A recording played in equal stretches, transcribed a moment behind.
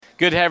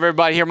Good to have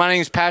everybody here. My name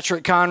is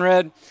Patrick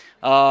Conrad.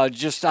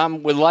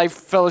 I'm with Life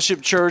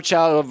Fellowship Church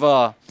out of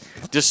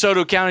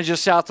DeSoto County,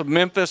 just south of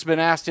Memphis. Been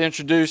asked to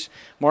introduce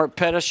Mark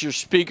Pettis, your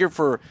speaker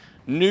for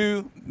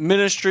New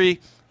Ministry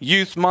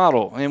Youth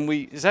Model. And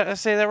did I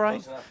say that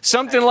right?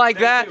 Something like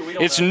that.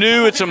 It's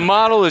new, it's a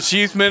model, it's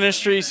youth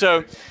ministry.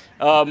 So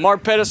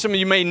Mark Pettis, some of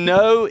you may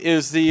know,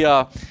 is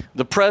the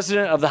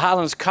president of the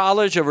Highlands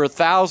College. Over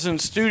 1,000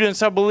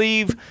 students, I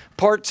believe,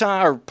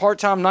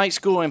 part-time night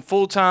school and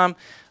full-time.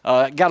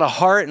 Got a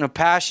heart and a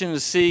passion to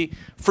see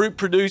fruit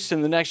produced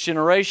in the next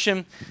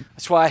generation.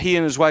 That's why he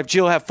and his wife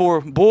Jill have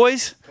 4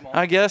 boys,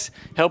 I guess,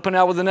 helping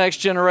out with the next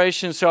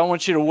generation. So I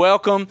want you to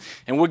welcome,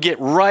 and we'll get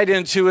right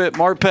into it,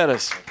 Mark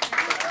Pettis.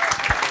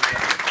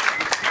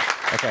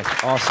 Okay,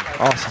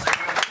 awesome.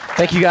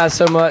 Thank you guys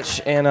so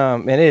much, and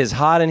it is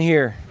hot in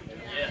here.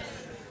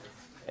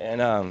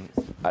 And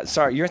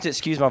sorry, you have to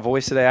excuse my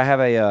voice today. I have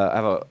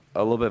a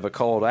little bit of a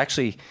cold.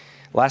 Actually,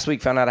 last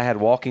week found out I had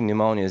walking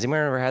pneumonia. Has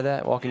anyone ever had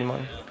that, walking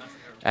pneumonia?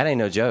 That ain't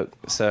no joke.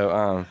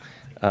 So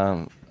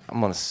I'm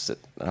gonna sit.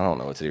 I don't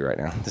know what to do right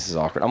now. This is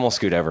awkward. I'm gonna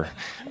scoot over.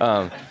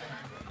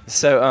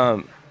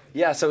 So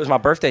it was my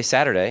birthday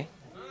Saturday,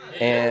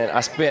 and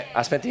I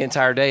spent the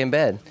entire day in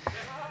bed.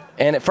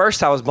 And at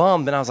first I was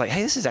bummed, then I was like,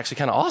 hey, this is actually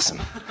kind of awesome.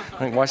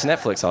 I can watch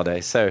Netflix all day.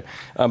 So,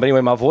 but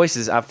anyway,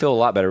 I feel a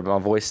lot better, but my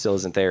voice still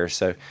isn't there.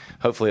 So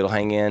hopefully it'll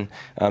hang in.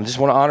 Just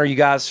want to honor you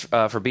guys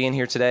for being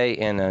here today,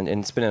 and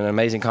it's been an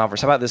amazing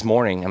conference. How about this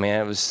morning? I mean,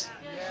 it was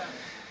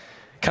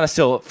kind of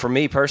still, for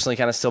me personally,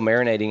 kind of still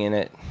marinating in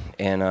it.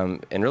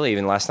 And really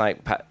even last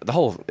night, the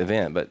whole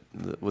event, but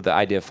with the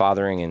idea of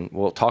fathering, and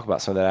we'll talk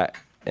about some of that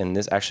in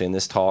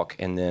this talk,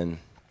 and then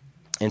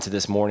into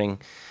this morning.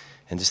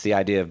 And just the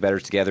idea of better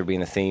together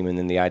being a theme, and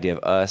then the idea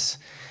of us,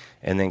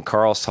 and then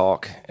Carl's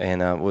talk,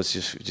 and was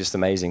just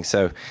amazing.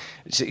 So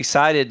just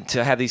excited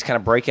to have these kind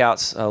of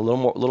breakouts, a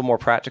little more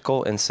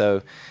practical. And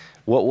so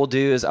what we'll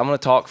do is I'm going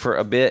to talk for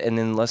a bit, and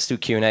then let's do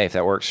Q&A if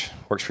that works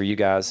for you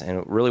guys.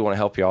 And really want to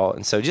help y'all.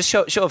 And so just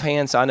show of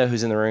hands, so I know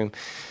who's in the room.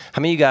 How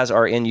many of you guys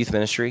are in youth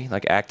ministry,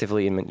 like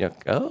actively?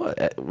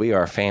 We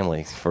are a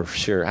family for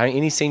sure.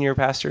 Any senior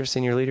pastors,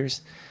 senior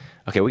leaders?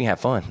 Okay, we can have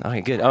fun.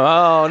 Okay, good.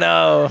 Oh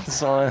no,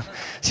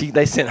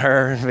 they sent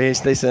her. They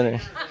sent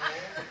her.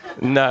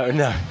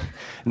 No.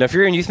 If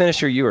you're in youth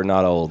ministry, you are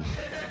not old.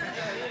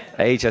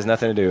 Age has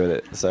nothing to do with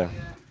it. So,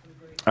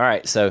 all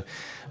right. So,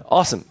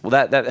 awesome. Well,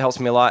 that helps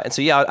me a lot. And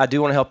so, yeah, I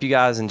do want to help you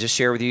guys and just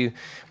share with you.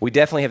 We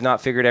definitely have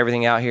not figured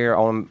everything out here. I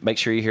want to make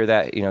sure you hear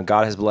that. You know,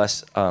 God has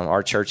blessed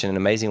our church in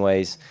amazing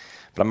ways.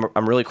 But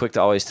I'm really quick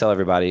to always tell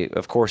everybody.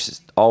 Of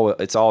course,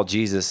 it's all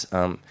Jesus.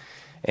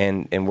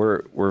 And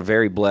we're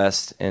very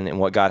blessed in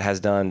what God has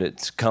done.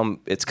 It's come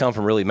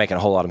from really making a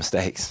whole lot of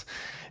mistakes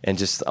and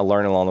just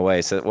learning along the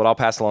way. So what I'll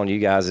pass along to you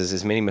guys is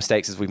as many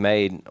mistakes as we've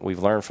made, we've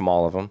learned from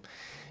all of them.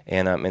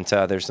 And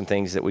so there's some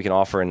things that we can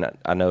offer. And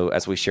I know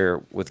as we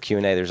share with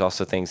Q&A, there's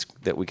also things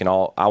that I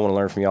want to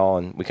learn from y'all,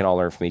 and we can all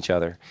learn from each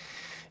other.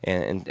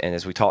 And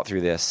as we talk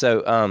through this.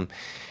 So,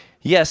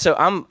 so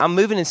I'm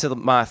moving into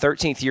my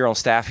 13th year on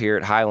staff here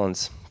at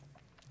Highlands.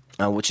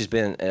 Which has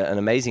been an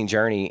amazing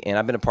journey, and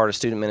I've been a part of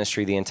student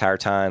ministry the entire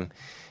time,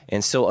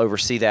 and still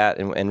oversee that,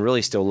 and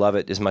really still love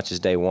it as much as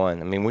day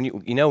one. I mean, when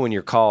when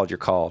you're called, you're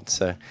called.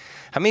 So,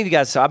 how many of you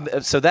guys?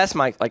 So that's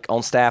my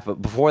on staff.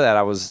 But before that,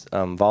 I was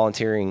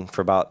volunteering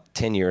for about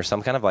 10 years. So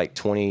I'm kind of like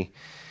 20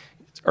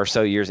 or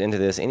so years into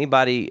this.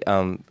 Anybody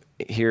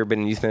here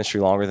been in youth ministry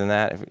longer than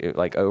that?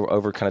 Like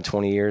over kind of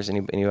 20 years?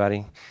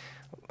 Anybody?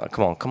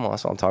 Come on.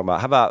 That's what I'm talking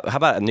about. How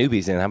about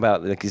newbies in? How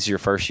about this is your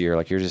first year?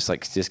 Like you're just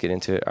get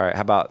into it. All right.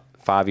 How about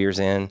 5 years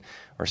in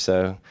or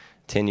so?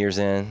 10 years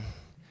in?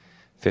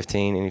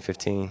 15? Any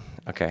 15?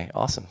 Okay.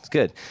 Awesome. It's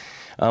good.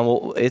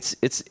 Well, it's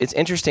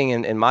interesting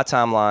in my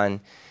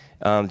timeline,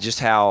 just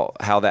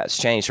how that's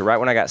changed. So right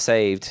when I got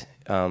saved,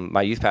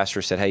 my youth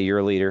pastor said, "Hey, you're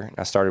a leader."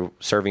 I started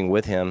serving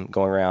with him,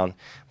 going around.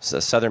 It's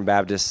a Southern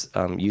Baptist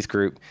youth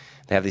group.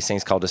 They have these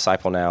things called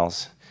Disciple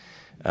Nows.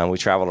 We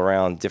traveled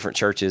around different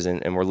churches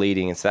and we're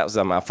leading. And so that was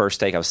my first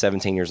take. I was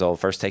 17 years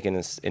old, first take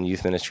in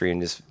youth ministry, and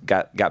just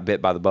got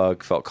bit by the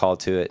bug, felt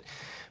called to it.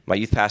 My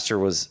youth pastor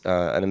was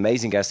an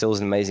amazing guy, still is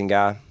an amazing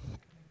guy.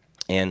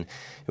 And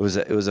it was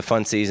a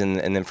fun season.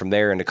 And then from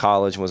there into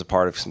college, was a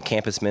part of some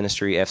campus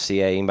ministry,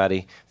 FCA.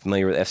 Anybody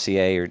familiar with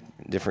FCA or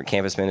different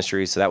campus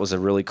ministries? So that was a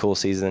really cool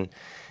season.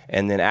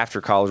 And then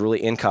after college,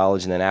 really in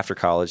college, and then after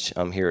college,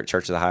 here at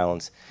Church of the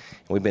Highlands.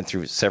 We've been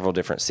through several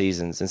different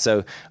seasons. And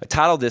so I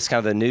titled this kind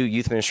of the new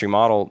youth ministry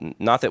model,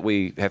 not that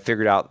we have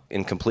figured out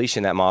in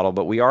completion that model,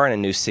 but we are in a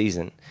new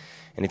season.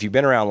 And if you've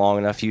been around long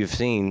enough, you've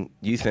seen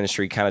youth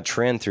ministry kind of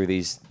trend through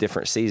these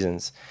different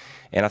seasons.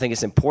 And I think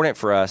it's important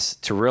for us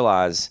to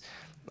realize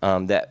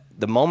that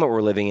the moment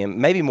we're living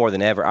in, maybe more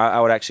than ever, I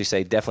would actually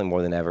say definitely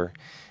more than ever,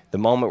 the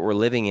moment we're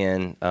living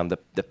in,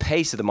 the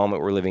pace of the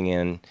moment we're living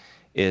in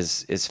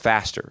is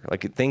faster.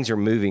 Like things are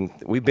moving.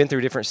 We've been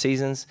through different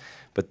seasons,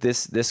 but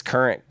this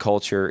current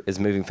culture is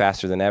moving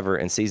faster than ever,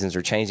 and seasons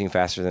are changing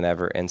faster than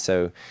ever. And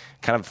so,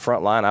 kind of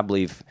front line, I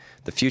believe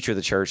the future of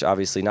the church,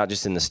 obviously not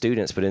just in the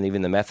students, but in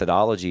even the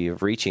methodology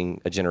of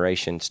reaching a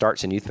generation,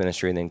 starts in youth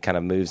ministry and then kind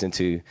of moves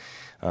into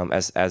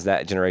as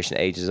that generation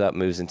ages up,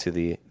 moves into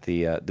the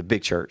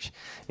big church,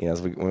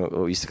 as we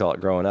used to call it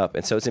growing up.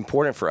 And so it's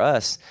important for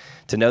us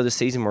to know the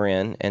season we're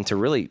in and to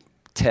really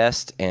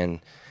test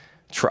and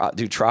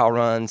do trial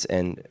runs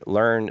and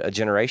learn a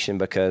generation,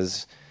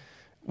 because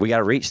we got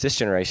to reach this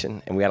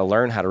generation and we got to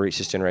learn how to reach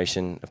this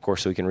generation, of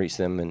course, so we can reach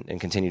them and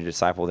continue to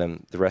disciple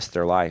them the rest of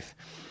their life.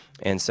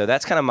 And so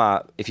that's kind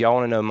of if y'all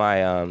want to know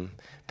my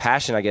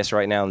passion, I guess,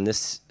 right now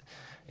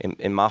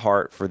in my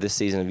heart for this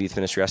season of youth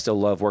ministry. I still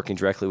love working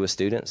directly with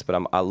students,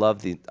 but I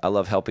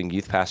love helping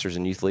youth pastors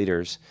and youth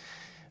leaders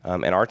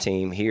and our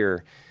team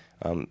here,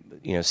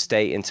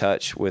 stay in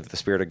touch with the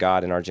Spirit of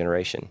God in our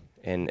generation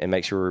and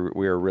make sure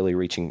we are really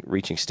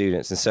reaching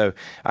students. And so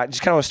I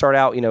just kind of want to start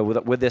out,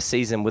 with this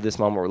season, with this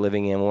moment we're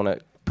living in. We want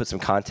to put some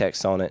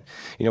context on it.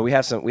 We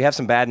have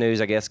some bad news,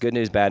 I guess. Good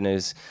news, bad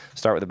news.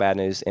 Start with the bad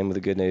news, end with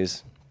the good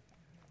news.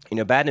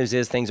 Bad news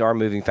is things are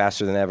moving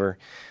faster than ever.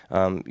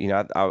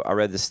 I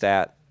read the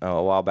stat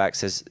a while back.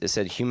 It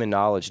said human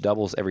knowledge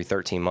doubles every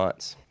 13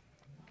 months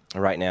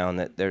right now, and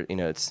that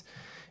it's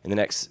in the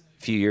next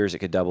few years it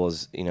could double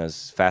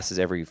as fast as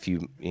every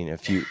few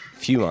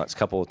months,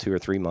 couple 2 or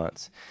 3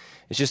 months.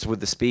 It's just with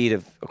the speed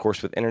of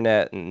course, with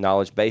internet and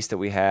knowledge base that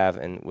we have,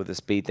 and with the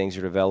speed things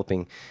are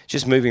developing, it's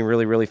just moving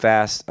really, really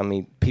fast. I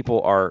mean,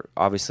 people are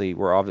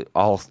we're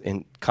all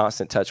in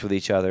constant touch with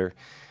each other.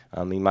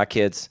 I mean, my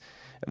kids,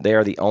 they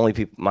are the only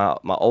people.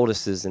 My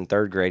oldest is in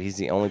 3rd grade. He's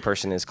the only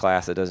person in his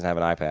class that doesn't have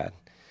an iPad,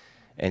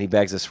 and he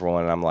begs us for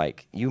one. And I'm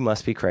like, you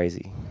must be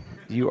crazy.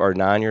 You are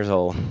 9 years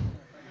old,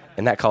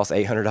 and that costs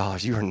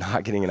 $800. You are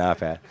not getting an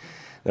iPad.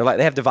 They're like,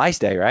 they have device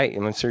day, right?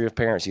 And I'm sure your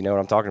parents, you know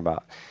what I'm talking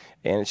about.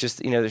 And it's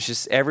just, there's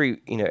just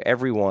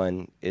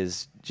everyone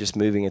is just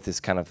moving at this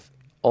kind of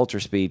ultra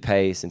speed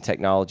pace, and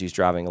technology is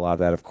driving a lot of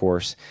that, of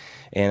course.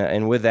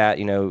 And with that,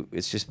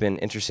 it's just been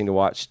interesting to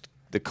watch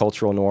the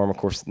cultural norm. Of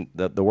course,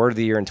 the word of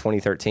the year in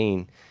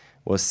 2013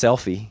 was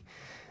selfie,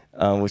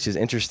 which is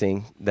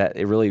interesting that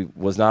it really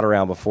was not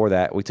around before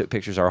that. We took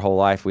pictures our whole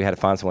life. We had to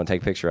find someone to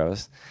take a picture of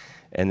us.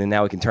 And then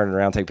now we can turn it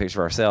around and take a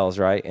picture of ourselves,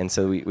 right? And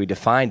so we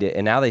defined it.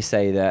 And now they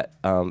say that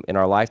in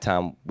our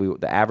lifetime,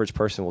 the average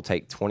person will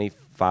take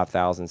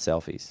 25,000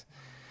 selfies,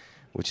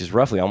 which is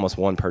roughly almost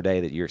one per day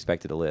that you're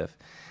expected to live.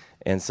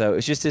 And so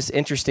it's just this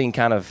interesting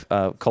kind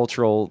of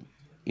cultural,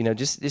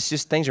 it's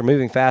just things are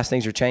moving fast,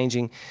 things are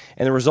changing.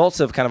 And the results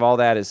of kind of all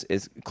that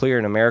is clear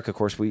in America. Of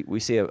course, we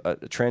see a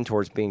trend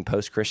towards being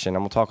post-Christian.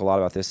 I'm going to talk a lot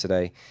about this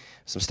today.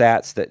 Some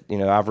stats that,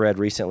 I've read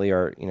recently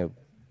are,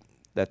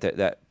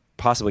 that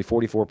possibly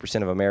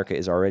 44% of America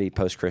is already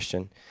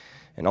post-Christian,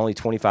 and only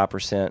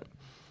 25%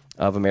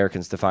 of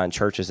Americans define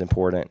church as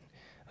important.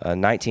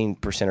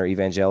 19% are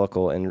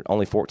evangelical, and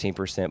only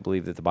 14%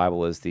 believe that the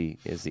Bible is the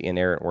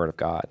inerrant Word of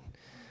God.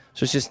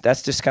 So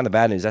that's just kind of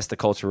bad news. That's the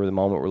culture, the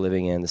moment we're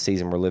living in, the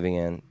season we're living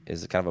in,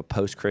 is kind of a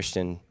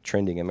post-Christian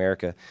trending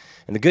America.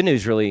 And the good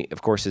news, really,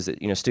 of course, is that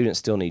students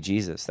still need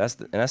Jesus. That's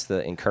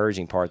the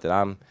encouraging part.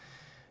 That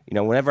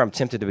whenever I'm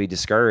tempted to be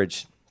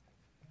discouraged,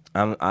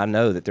 I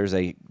know that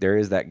there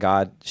is that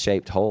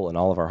God-shaped hole in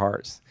all of our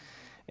hearts,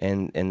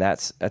 and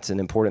that's an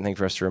important thing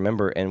for us to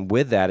remember. And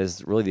with that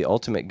is really the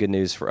ultimate good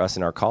news for us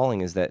in our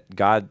calling, is that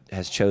God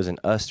has chosen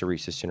us to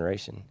reach this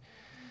generation.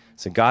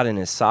 So God in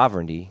His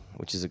sovereignty,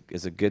 which is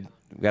a good,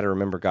 we've got to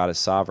remember God is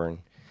sovereign.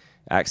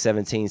 Acts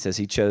 17 says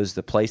He chose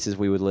the places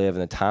we would live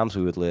and the times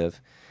we would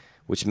live,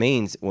 which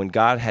means when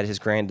God had His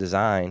grand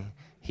design,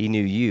 He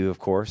knew you, of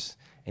course.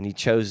 And He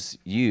chose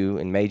you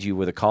and made you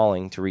with a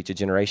calling to reach a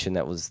generation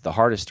that was the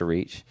hardest to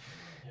reach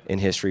in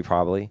history,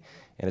 probably,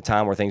 in a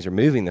time where things are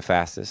moving the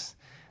fastest.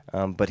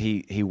 But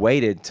he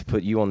waited to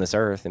put you on this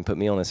earth and put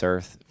me on this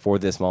earth for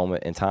this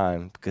moment in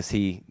time, because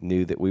He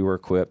knew that we were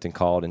equipped and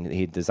called, and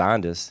He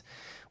designed us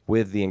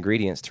with the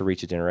ingredients to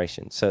reach a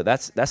generation. So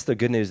that's the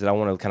good news that I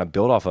want to kind of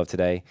build off of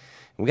today.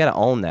 We got to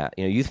own that.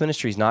 Youth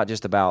ministry is not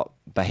just about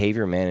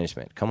behavior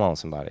management. Come on,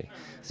 somebody.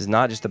 This is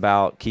not just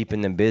about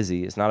keeping them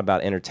busy. It's not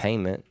about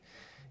entertainment.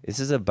 This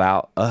is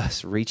about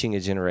us reaching a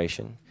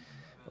generation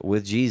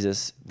with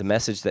Jesus, the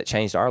message that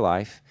changed our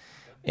life,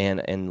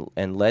 and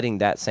letting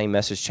that same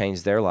message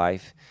change their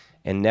life,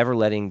 and never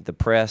letting the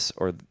press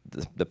or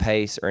the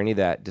pace or any of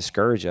that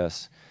discourage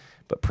us,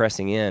 but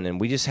pressing in.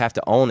 And we just have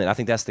to own it. I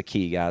think that's the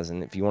key, guys.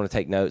 And if you want to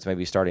take notes,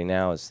 maybe starting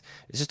now, it's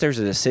just there's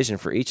a decision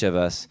for each of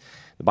us.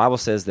 The Bible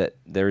says that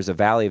there's a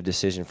valley of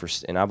decision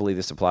and I believe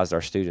this applies to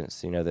our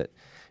students, that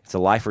it's a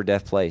life or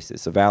death place.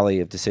 It's a valley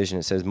of decision.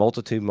 It says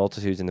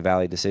multitudes in the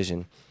valley of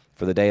decision,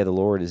 for the day of the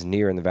Lord is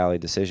near in the valley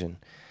of decision.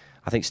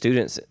 I think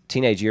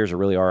teenage years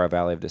really are a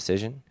valley of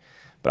decision.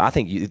 But I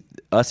think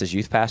us as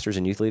youth pastors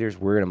and youth leaders,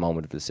 we're in a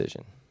moment of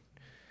decision.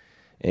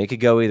 And it could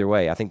go either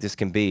way. I think this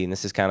can be, and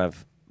this is kind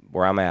of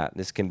where I'm at,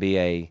 this can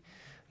be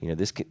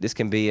this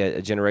can be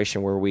a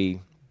generation where we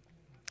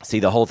see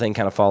the whole thing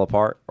kind of fall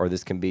apart, or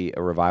this can be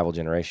a revival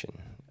generation,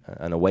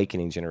 an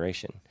awakening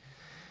generation.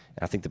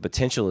 And I think the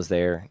potential is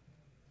there.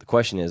 The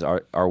question is,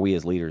 are we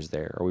as leaders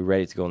there? Are we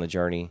ready to go on the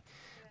journey,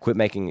 quit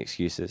making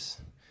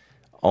excuses,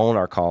 own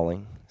our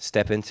calling,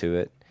 step into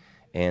it,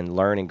 and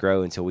learn and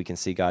grow until we can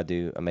see God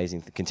do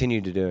continue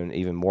to do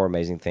even more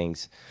amazing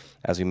things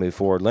as we move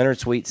forward. Leonard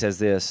Sweet says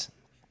this,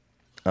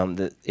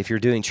 that if you're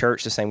doing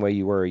church the same way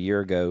you were a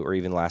year ago or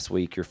even last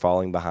week, you're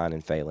falling behind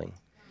and failing.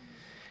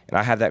 And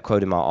I have that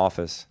quote in my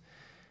office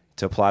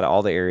to apply to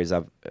all the areas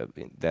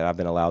that I've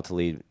been allowed to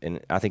lead. And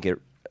I think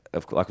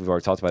like we've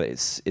already talked about,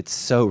 it's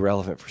so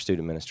relevant for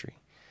student ministry.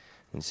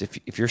 And so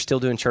if you're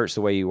still doing church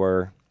the way you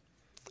were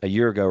a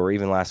year ago or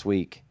even last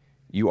week,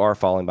 you are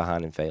falling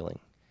behind and failing.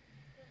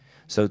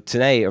 So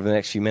today, over the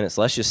next few minutes,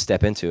 let's just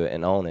step into it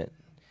and own it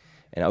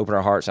and open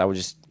our hearts. I would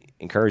just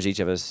encourage each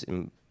of us,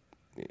 and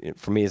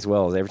for me as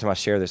well, as every time I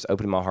share this,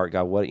 open my heart,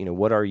 God,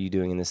 what are you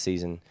doing in this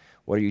season?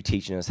 What are you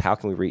teaching us? How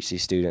can we reach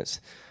these students?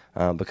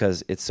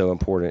 Because it's so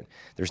important.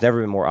 There's never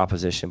been more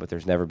opposition, but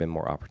there's never been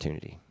more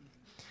opportunity.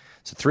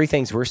 So 3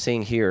 things we're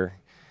seeing here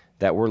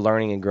that we're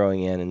learning and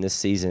growing in this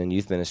season in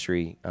youth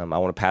ministry. I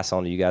want to pass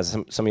on to you guys.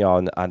 Some of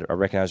y'all, I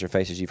recognize your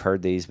faces. You've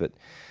heard these, but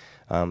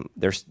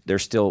we're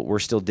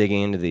still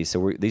digging into these.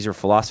 So these are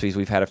philosophies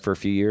we've had for a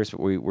few years, but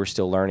we're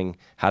still learning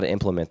how to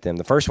implement them.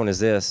 The first one is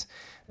this,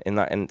 and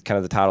kind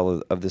of the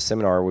title of this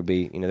seminar would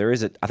be,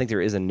 I think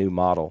there is a new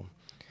model,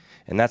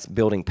 and that's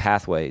building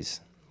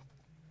pathways,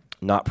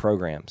 not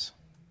programs.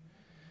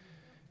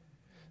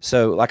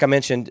 So, like I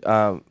mentioned,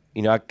 I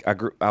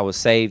was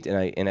saved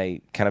in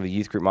a kind of a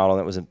youth group model,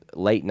 and it was in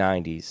late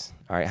 90s.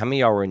 All right, how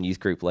many of y'all were in youth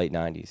group late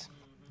 90s?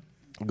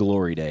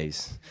 Glory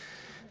days.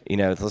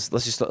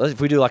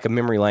 If we do like a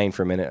memory lane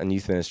for a minute on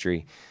youth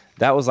ministry,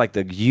 that was like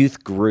the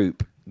youth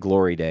group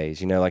glory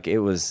days. It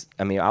was.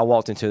 I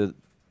walked into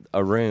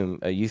a room,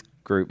 a youth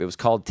group. It was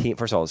called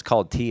First of all, it was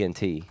called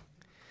TNT.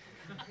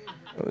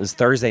 It was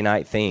Thursday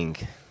night thing,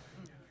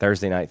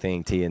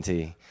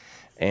 TNT,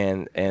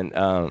 and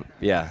some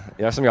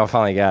of y'all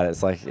finally got it.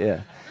 It's like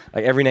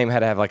every name had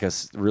to have like a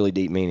really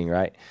deep meaning,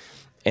 right?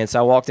 And so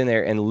I walked in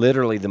there, and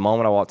literally the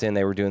moment I walked in,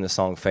 they were doing the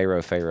song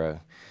Pharaoh, Pharaoh,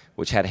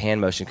 which had hand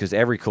motion, because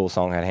every cool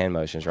song had hand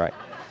motions, right?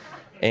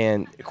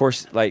 And of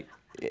course, like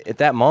at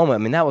that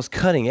moment, that was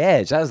cutting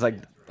edge. That was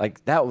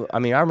like that. I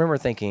remember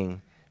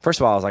thinking, first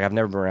of all, I was like, I've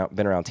never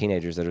been around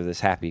teenagers that are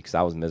this happy, because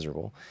I was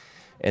miserable.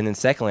 And then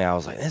secondly, I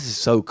was like, this is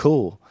so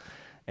cool.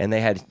 And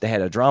they had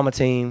a drama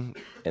team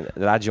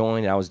that I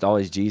joined, and I was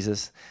always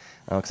Jesus,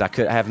 because I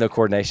have no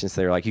coordination.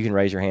 So they were like, you can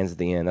raise your hands at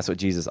the end. That's what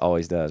Jesus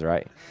always does,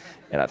 right?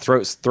 And I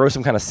throw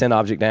some kind of sin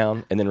object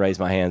down, and then raise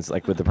my hands,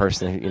 like with the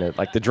person who,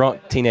 like the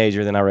drunk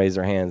teenager. Then I raise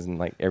their hands, and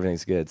like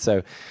everything's good.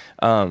 So,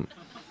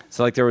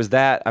 like there was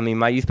that.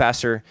 My youth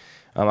pastor,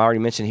 I already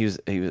mentioned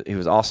he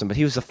was awesome, but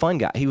he was a fun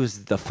guy. He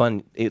was the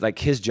fun.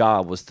 His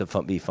job was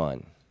to be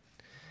fun.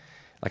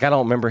 Like I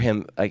don't remember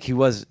him. Like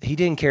he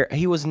didn't care.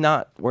 He was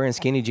not wearing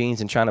skinny jeans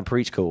and trying to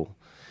preach cool.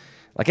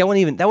 Like that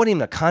wasn't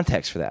even a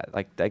context for that.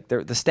 Like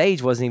the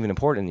stage wasn't even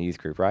important in the youth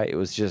group, right? It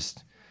was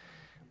just,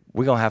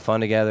 we're gonna have fun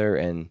together,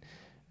 and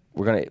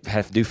we're going to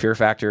have to do Fear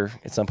Factor.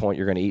 At some point,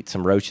 you're going to eat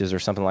some roaches or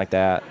something like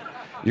that.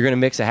 You're going to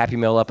mix a Happy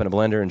Meal up in a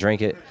blender and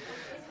drink it.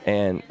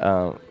 And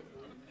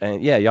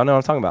yeah, y'all know what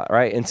I'm talking about,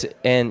 right?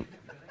 And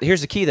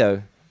here's the key,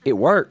 though. It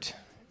worked.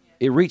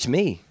 It reached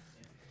me.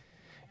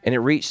 And it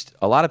reached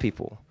a lot of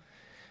people.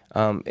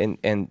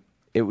 And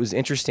it was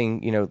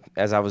interesting,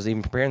 as I was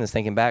even preparing this,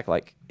 thinking back,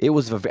 like, it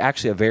was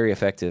actually a very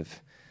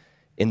effective,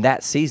 in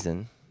that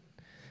season,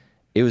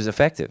 it was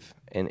effective.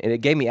 And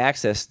it gave me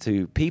access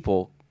to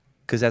people.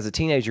 Because as a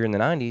teenager in the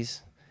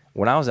 90s,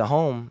 when I was at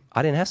home,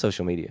 I didn't have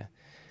social media.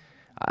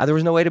 There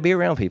was no way to be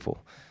around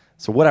people.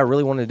 So what I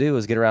really wanted to do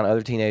was get around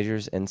other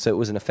teenagers, and so it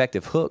was an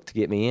effective hook to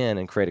get me in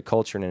and create a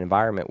culture and an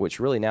environment, which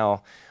really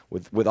now,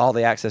 with all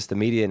the access to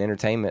media and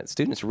entertainment,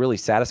 students are really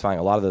satisfying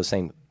a lot of those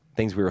same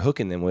things we were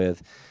hooking them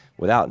with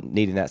without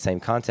needing that same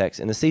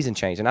context. And the season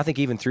changed. And I think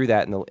even through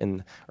that, in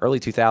the early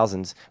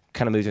 2000s,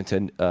 kind of moved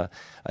into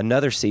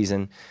another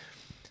season,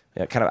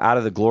 kind of out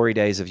of the glory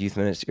days of youth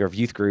ministry or of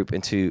youth group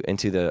into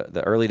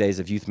the early days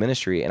of youth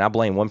ministry. And I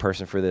blame one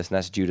person for this, and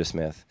that's Judah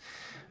Smith,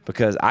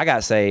 because I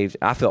got saved,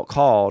 I felt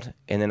called,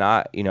 and then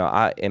I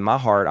in my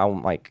heart,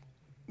 I'm like,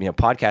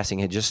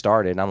 podcasting had just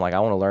started, and I'm like, I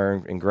want to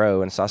learn and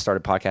grow, and so I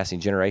started podcasting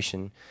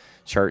Generation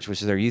Church,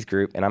 which is their youth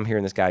group, and I'm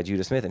hearing this guy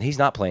Judah Smith, and he's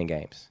not playing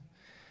games,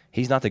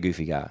 he's not the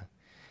goofy guy,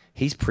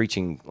 he's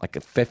preaching like a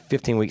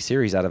 15-week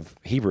series out of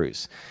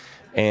Hebrews,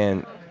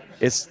 and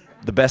it's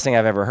the best thing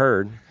I've ever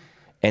heard.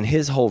 And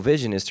his whole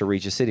vision is to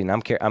reach a city. And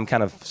I'm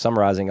kind of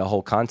summarizing a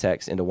whole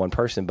context into one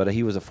person, but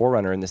he was a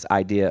forerunner in this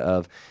idea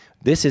of,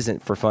 this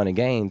isn't for fun and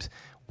games.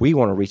 We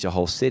want to reach a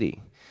whole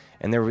city.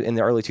 And there, in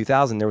the early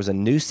 2000s, there was a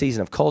new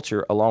season of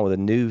culture along with a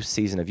new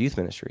season of youth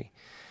ministry.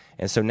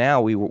 And so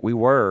now we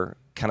were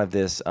kind of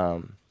this,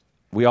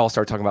 we all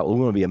started talking about, we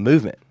want to be a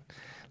movement.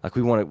 Like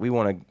we want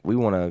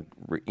to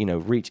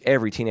reach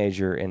every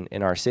teenager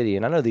in our city.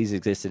 And I know these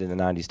existed in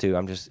the 90s too.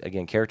 I'm just,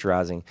 again,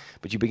 characterizing.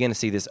 But you begin to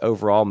see this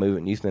overall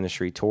movement in youth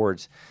ministry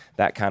towards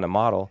that kind of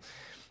model.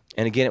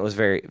 And again, it was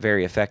very,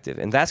 very effective.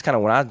 And that's kind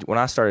of when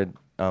I started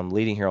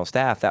leading here on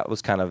staff, that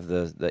was kind of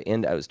the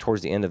end. I was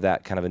towards the end of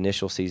that kind of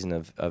initial season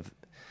of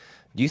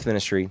youth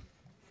ministry.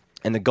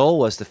 And the goal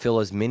was to fill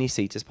as many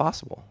seats as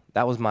possible.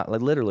 That was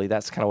literally,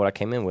 that's kind of what I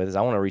came in with, is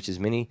I want to reach as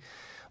many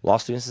law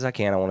students as I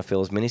can. I want to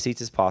fill as many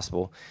seats as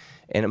possible.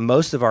 And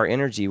most of our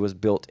energy was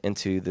built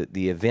into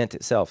the event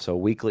itself. So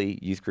weekly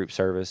youth group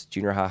service,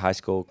 junior high, high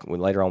school. When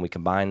later on we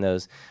combined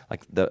those.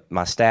 Like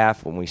my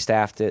staff, when we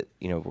staffed it,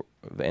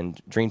 and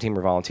Dream Team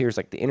or volunteers,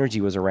 like the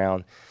energy was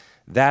around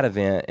that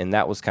event, and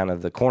that was kind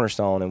of the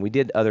cornerstone. And we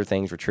did other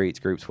things, retreats,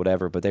 groups,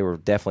 whatever, but they were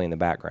definitely in the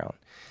background.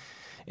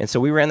 And so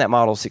we ran that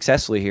model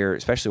successfully here,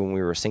 especially when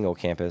we were a single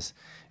campus.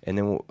 And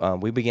then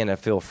we began to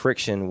feel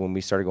friction when we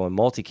started going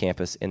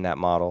multi-campus in that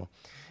model.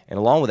 And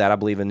along with that, I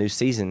believe a new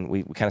season,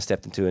 we kind of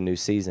stepped into a new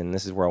season. And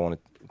this is where I want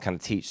to kind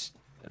of teach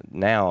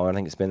now. I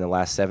think it's been the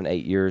last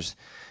 7-8 years.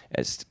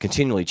 It's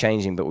continually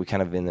changing, but we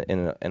kind of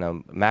in a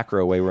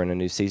macro way, we're in a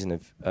new season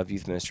of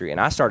youth ministry.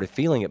 And I started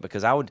feeling it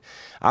because I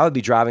would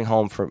be driving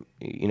home from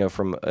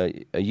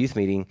a youth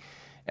meeting,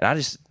 and I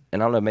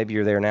don't know, maybe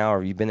you're there now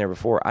or you've been there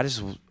before. I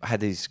just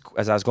had these,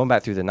 as I was going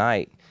back through the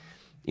night,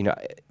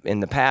 in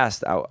the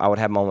past, I would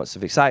have moments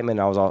of excitement.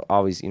 I was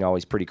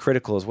always pretty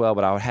critical as well,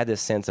 but I would have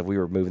this sense of we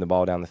were moving the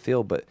ball down the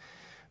field. But,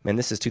 man,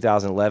 this is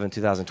 2011,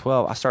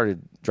 2012. I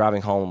started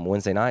driving home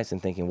Wednesday nights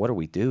and thinking, what are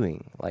we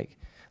doing? Like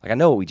I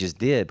know what we just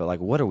did, but,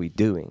 like, what are we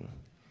doing?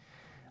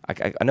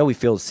 I know we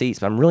filled seats,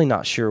 but I'm really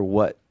not sure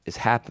what is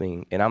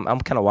happening. And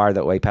I'm kind of wired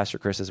that way. Pastor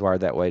Chris is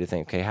wired that way to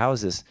think, okay, how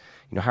is this,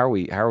 how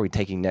are we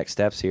taking next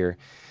steps here?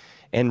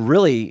 And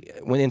really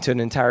went into an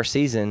entire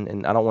season,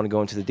 and I don't want to go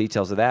into the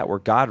details of that, where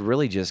God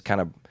really just kind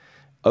of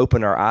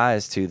opened our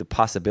eyes to the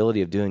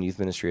possibility of doing youth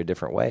ministry a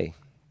different way.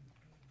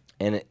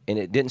 And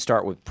it didn't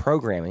start with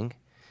programming.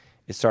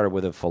 It started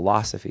with a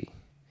philosophy.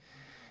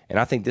 And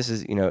I think this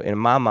is, in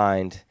my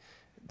mind,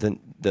 the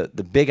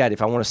big idea,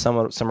 if I want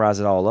to summarize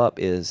it all up,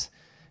 is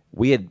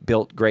we had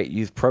built great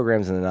youth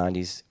programs in the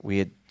 90s. We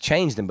had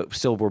changed them, but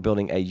still we're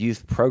building a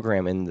youth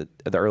program in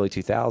the early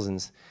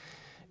 2000s.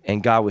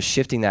 And God was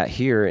shifting that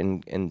here,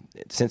 and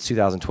since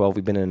 2012,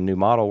 we've been in a new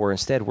model where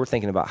instead we're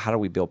thinking about how do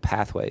we build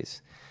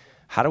pathways?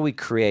 How do we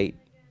create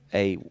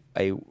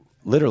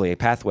literally a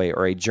pathway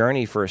or a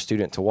journey for a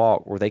student to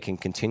walk where they can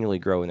continually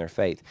grow in their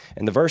faith?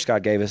 And the verse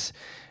God gave us,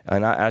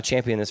 and I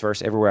champion this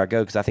verse everywhere I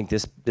go because I think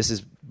this is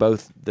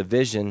both the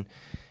vision,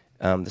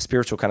 the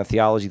spiritual kind of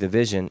theology, the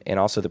vision, and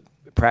also the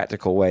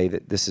practical way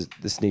that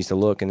this needs to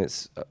look. And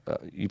it's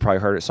you probably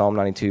heard it, Psalm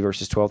 92,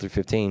 verses 12 through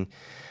 15.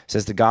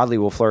 Says the godly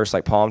will flourish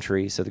like palm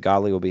trees, so the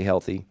godly will be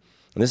healthy.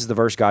 And this is the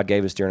verse God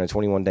gave us during a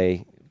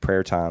 21-day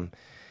prayer time.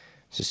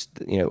 It's just,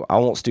 I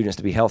want students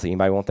to be healthy.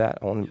 Anybody want that?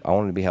 I want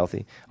them to be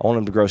healthy. I want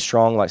them to grow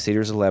strong like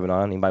cedars of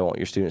Lebanon. Anybody want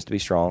your students to be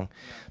strong?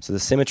 So the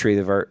symmetry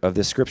of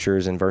this scripture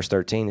is in verse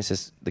 13. It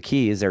says the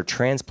key is they're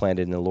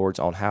transplanted in the Lord's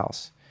own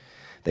house.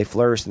 They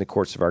flourish in the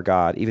courts of our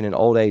God. Even in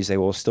old age, they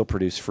will still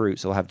produce fruit.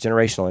 So they'll have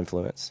generational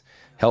influence,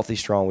 healthy,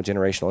 strong with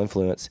generational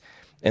influence.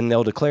 And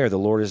they'll declare, the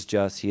Lord is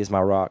just, he is my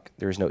rock,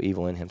 there is no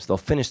evil in him. So they'll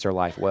finish their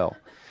life well.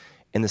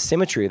 And the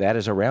symmetry of that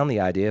is around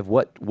the idea of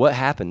what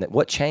happened, that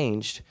what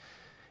changed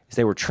is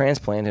they were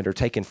transplanted or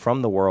taken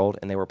from the world,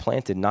 and they were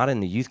planted not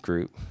in the youth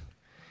group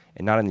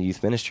and not in the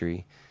youth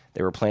ministry.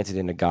 They were planted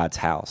into God's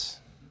house.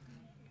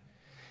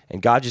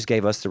 And God just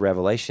gave us the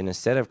revelation,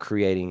 instead of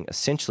creating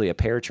essentially a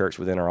parachurch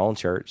within our own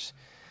church,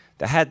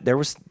 there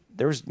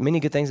was many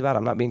good things about it.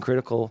 I'm not being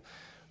critical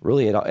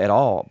really at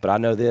all, but I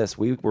know this,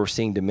 we were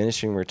seeing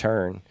diminishing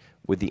return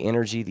with the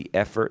energy, the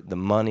effort, the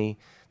money,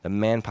 the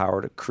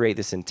manpower to create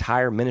this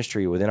entire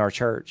ministry within our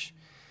church.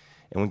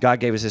 And when God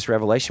gave us this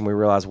revelation, we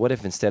realized, what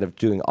if instead of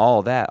doing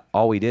all that,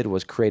 all we did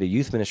was create a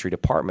youth ministry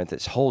department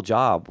that's whole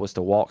job was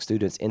to walk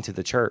students into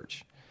the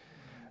church,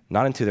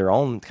 not into their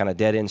own kind of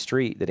dead-end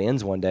street that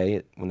ends one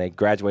day when they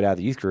graduate out of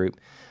the youth group,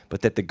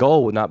 but that the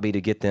goal would not be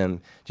to get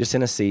them just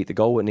in a seat. The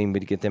goal wouldn't even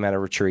be to get them at a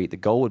retreat. The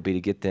goal would be to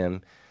get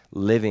them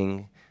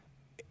living,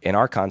 in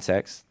our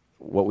context,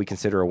 what we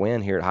consider a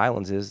win here at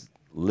Highlands is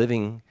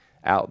living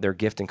out their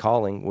gift and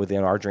calling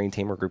within our dream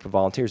team or group of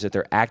volunteers, that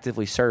they're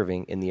actively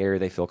serving in the area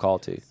they feel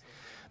called to.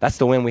 That's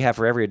the win we have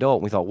for every adult.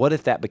 And we thought, what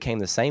if that became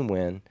the same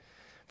win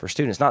for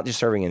students, not just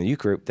serving in the youth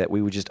group, that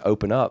we would just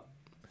open up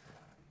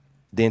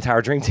the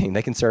entire dream team.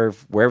 They can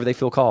serve wherever they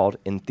feel called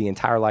in the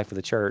entire life of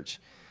the church,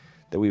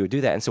 that we would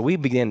do that. And so we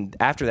began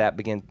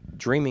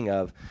dreaming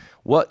of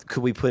what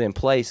could we put in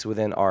place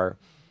within our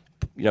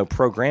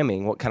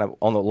programming, what kind of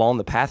along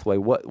the pathway,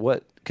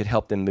 what could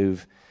help them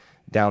move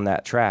down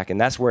that track. And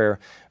that's where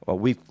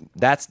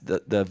that's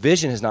the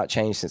vision has not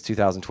changed since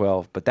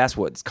 2012, but that's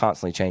what's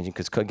constantly changing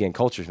because, again,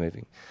 culture's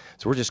moving.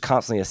 So we're just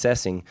constantly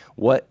assessing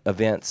what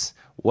events,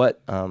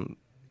 what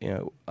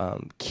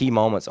key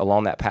moments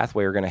along that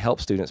pathway are going to help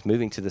students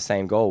moving to the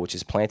same goal, which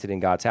is planted in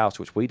God's house,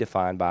 which we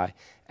define by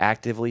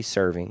actively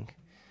serving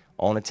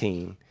on a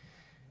team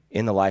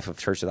in the life of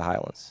Church of the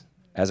Highlands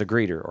as a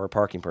greeter or a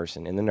parking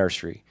person in the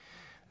nursery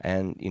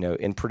and,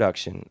 in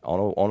production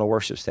on a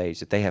worship stage,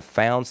 that they have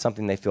found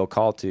something they feel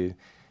called to,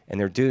 and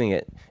they're doing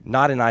it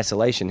not in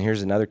isolation.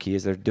 Here's another key,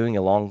 is they're doing it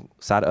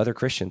alongside other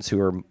Christians who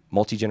are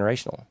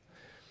multi-generational,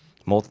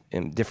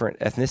 in different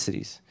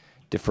ethnicities,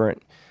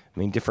 different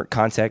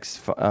contexts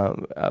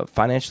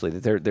financially.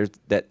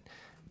 That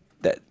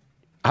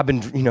I've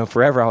been,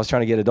 forever I was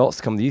trying to get adults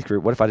to come to the youth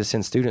group. What if I just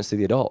send students to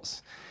the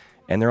adults?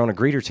 And they're on a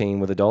greeter team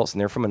with adults, and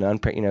they're from a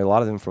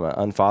lot of them from an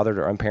unfathered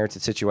or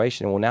unparented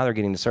situation. Well, now they're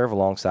getting to serve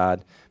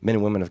alongside men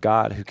and women of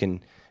God who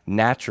can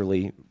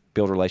naturally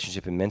build a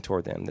relationship and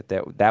mentor them.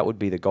 That would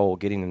be the goal,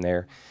 getting them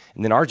there.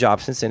 And then our job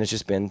since then has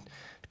just been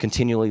to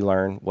continually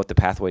learn what the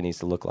pathway needs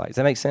to look like. Does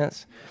that make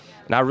sense?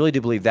 And I really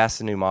do believe that's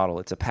the new model.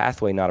 It's a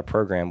pathway, not a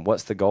program.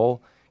 What's the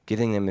goal?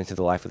 Getting them into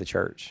the life of the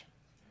church.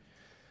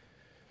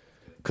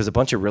 Because a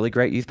bunch of really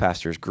great youth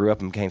pastors grew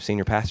up and became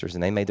senior pastors,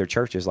 and they made their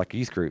churches like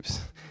youth groups.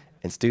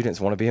 And students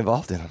want to be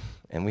involved in them.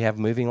 And we have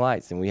moving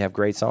lights, and we have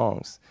great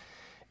songs.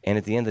 And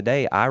at the end of the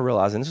day, I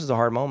realized, and this was a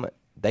hard moment,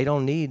 they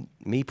don't need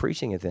me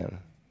preaching at them.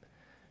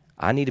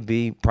 I need to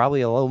be probably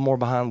a little more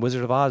behind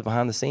Wizard of Oz,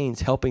 behind the scenes,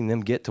 helping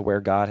them get to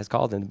where God has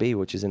called them to be,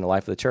 which is in the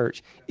life of the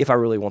church, if I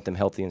really want them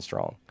healthy and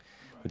strong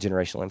with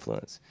generational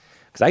influence.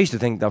 Because I used to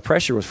think the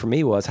pressure was, for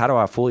me, was how do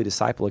I fully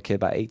disciple a kid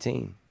by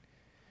 18?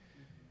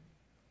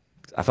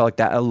 I felt like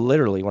that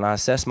literally, when I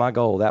assessed my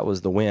goal, that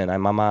was the win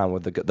in my mind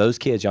with those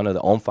kids. Y'all know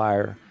the on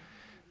fire,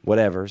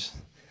 whatevers,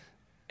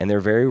 and they're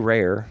very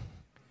rare.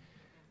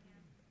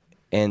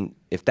 And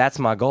if that's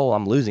my goal,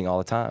 I'm losing all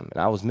the time,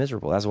 and I was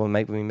miserable. That's what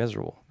made me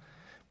miserable.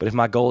 But if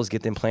my goal is to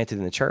get them planted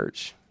in the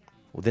church,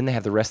 well, then they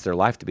have the rest of their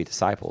life to be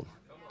discipled.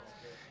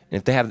 And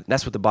if they have,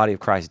 that's what the body of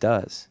Christ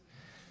does.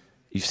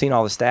 You've seen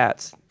all the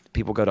stats.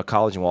 People go to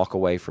college and walk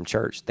away from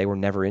church. They were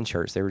never in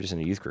church. They were just in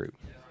a youth group.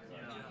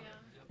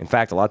 In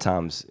fact, a lot of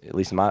times, at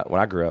least when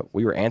I grew up,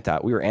 we were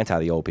anti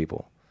the old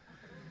people.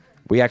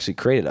 We actually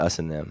created us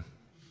and them.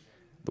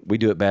 We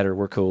do it better.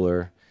 We're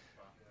cooler.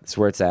 That's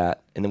where it's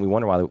at. And then we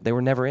wonder why they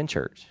were never in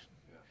church.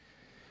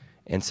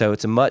 And so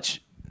it's a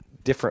much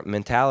different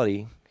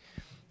mentality.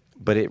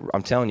 But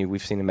I'm telling you,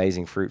 we've seen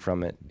amazing fruit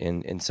from it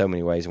in so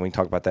many ways. And we can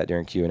talk about that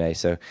during Q&A.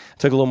 So I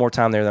took a little more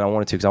time there than I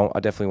wanted to, because I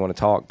definitely want to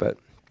talk. But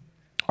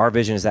our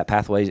vision is that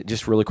pathway.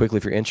 Just really quickly,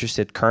 if you're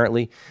interested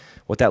currently,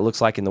 what that looks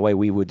like and the way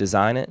we would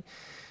design it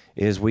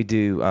is we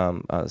do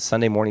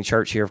Sunday morning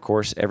church here, of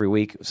course, every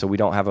week. So we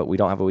don't have a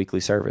weekly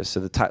service.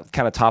 So the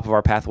kind of top of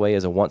our pathway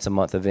is a once a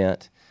month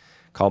event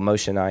called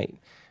Motion Night,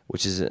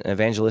 which is an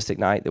evangelistic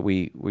night that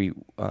we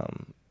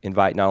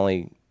invite not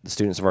only the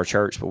students of our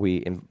church, but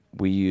we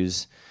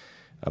use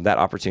that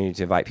opportunity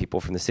to invite people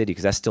from the city,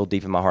 because that's still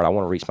deep in my heart. I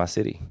want to reach my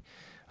city.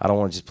 I don't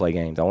want to just play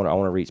games. I want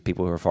to reach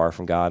people who are far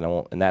from God.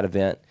 And that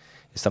event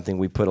is something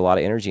we put a lot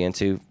of energy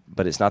into,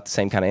 but it's not the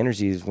same kind of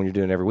energy as when you're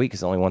doing it every week.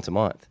 It's only once a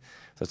month.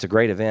 So it's a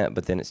great event,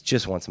 but then it's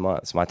just once a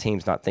month. So my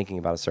team's not thinking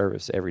about a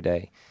service every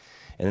day.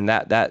 And then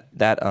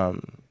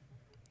that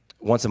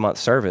once a month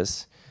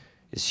service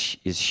is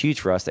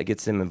huge for us. That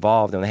gets them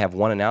involved, and they have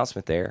one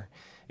announcement there,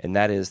 and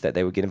that is that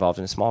they would get involved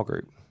in a small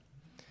group.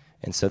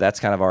 And so that's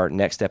kind of our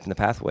next step in the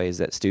pathway, is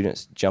that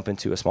students jump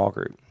into a small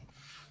group.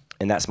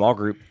 And that small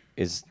group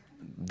is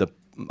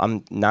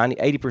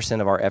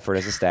 80% of our effort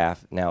as a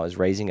staff now is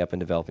raising up and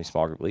developing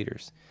small group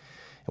leaders.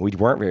 And we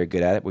weren't very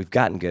good at it. We've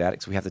gotten good at it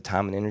because we have the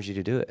time and energy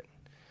to do it.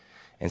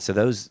 And so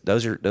those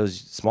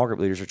small group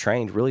leaders are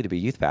trained really to be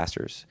youth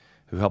pastors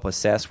who help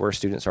assess where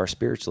students are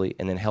spiritually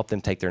and then help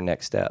them take their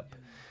next step,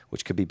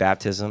 which could be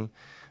baptism.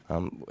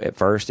 At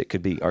first, it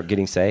could be or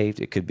getting saved.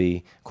 It could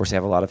be, of course, they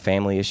have a lot of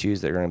family issues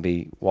that they're going to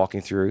be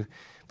walking through.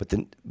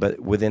 But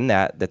within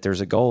that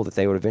there's a goal that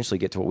they would eventually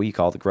get to what we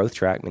call the growth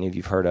track, many of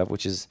you have heard of,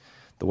 which is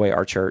the way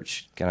our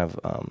church kind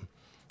of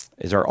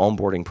is our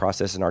onboarding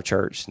process in our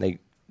church. And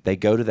they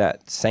go to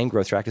that same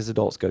growth track as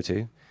adults go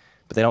to,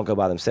 but they don't go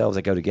by themselves.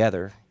 They go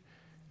together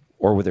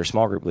or with their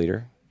small group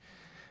leader.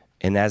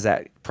 And as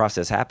that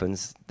process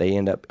happens, they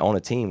end up on a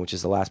team, which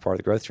is the last part of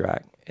the growth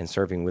track, and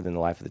serving within the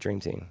life of the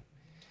dream team.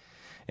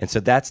 And so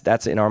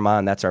that's in our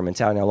mind, that's our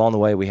mentality. Now, along the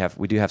way,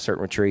 we do have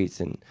certain retreats,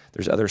 and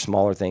there's other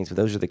smaller things, but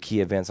those are the key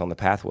events on the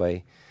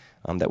pathway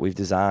that we've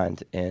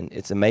designed. And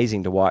it's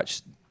amazing to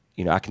watch.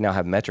 I can now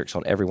have metrics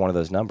on every one of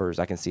those numbers.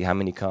 I can see how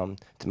many come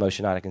to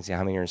Motion Night. I can see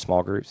how many are in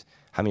small groups,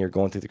 how many are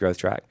going through the growth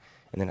track,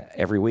 and then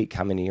every week,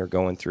 how many are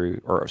going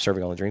through or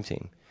serving on the dream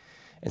team.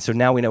 And so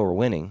now we know we're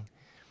winning,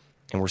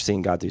 and we're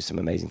seeing God do some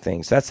amazing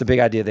things. So that's the big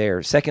idea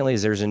there. Secondly,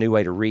 is there's a new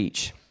way to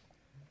reach.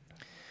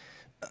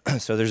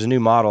 So there's a new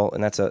model,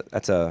 and that's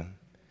a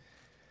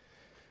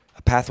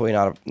pathway,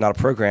 not a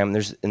program.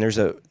 There's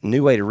a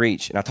new way to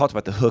reach. And I talked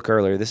about the hook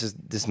earlier. This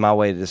is my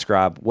way to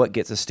describe what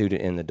gets a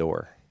student in the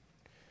door.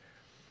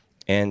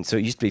 And so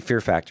it used to be fear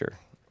factor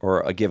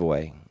or a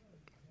giveaway.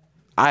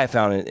 I have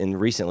found it, and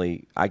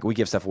recently we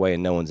give stuff away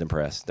and no one's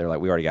impressed. They're like,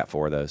 we already got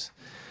 4 of those,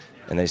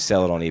 and they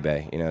sell it on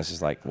eBay. It's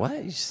just like, what?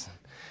 It's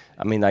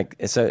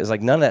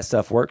like none of that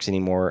stuff works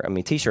anymore. I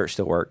mean, T-shirts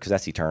still work because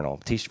that's eternal.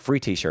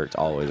 Free T-shirts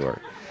always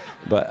work.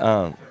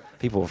 But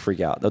People will freak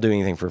out. They'll do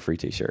anything for a free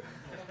T-shirt.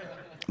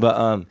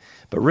 But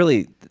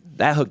really,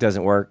 that hook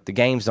doesn't work. The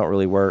games don't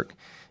really work.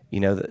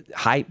 The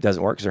hype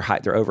doesn't work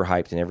because they're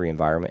overhyped in every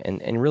environment,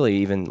 and really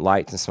even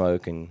lights and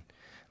smoke and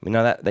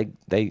that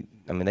they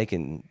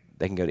can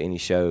go to any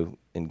show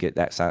and get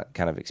that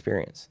kind of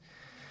experience.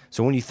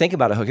 So when you think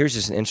about a hook, here's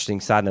just an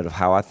interesting side note of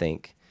how I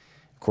think.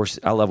 Of course,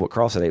 I love what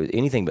Carl said.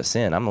 Anything but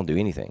sin. I'm gonna do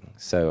anything.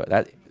 So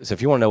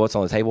if you want to know what's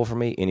on the table for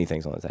me,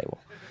 anything's on the table,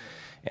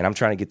 and I'm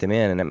trying to get them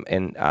in,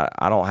 and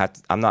I don't have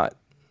to. I'm not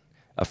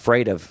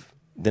afraid of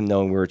them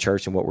knowing we're a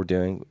church and what we're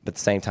doing, but at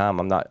the same time,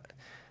 I'm not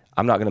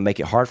going to make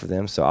it hard for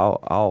them. So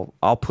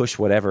I'll push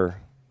whatever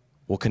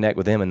will connect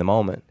with them in the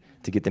moment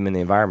to get them in the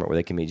environment where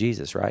they can meet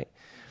Jesus, right?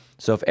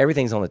 So if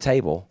everything's on the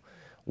table,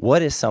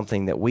 what is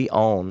something that we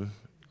own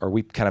or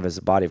we kind of as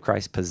a body of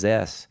Christ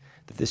possess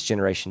that this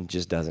generation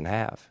just doesn't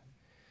have?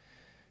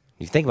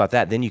 You think about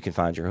that, then you can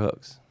find your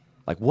hooks.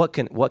 Like what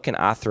can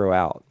I throw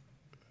out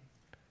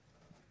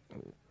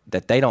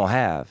that they don't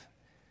have?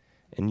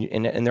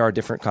 And there are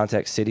different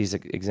context cities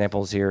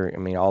examples here,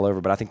 all over,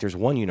 but I think there's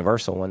one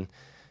universal one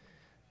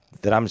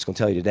that I'm just going to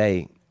tell you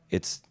today.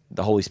 It's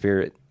the Holy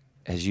Spirit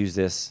has used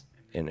this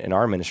in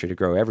our ministry to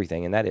grow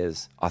everything, and that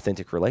is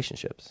authentic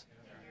relationships.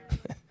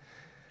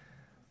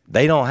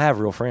 They don't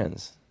have real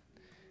friends.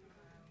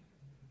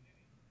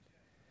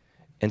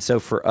 And so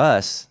for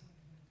us,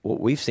 what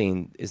we've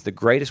seen is the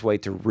greatest way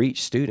to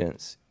reach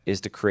students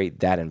is to create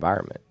that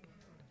environment,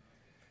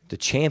 to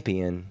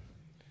champion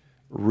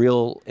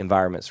real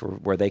environments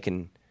where they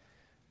can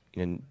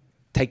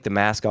take the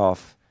mask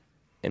off,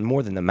 and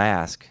more than the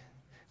mask,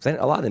 because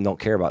a lot of them don't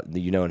care about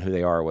and who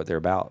they are or what they're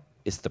about.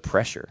 It's the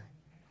pressure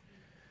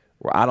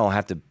where I don't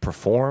have to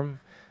perform.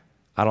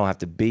 I don't have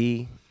to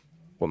be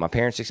what my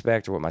parents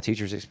expect or what my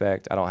teachers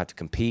expect. I don't have to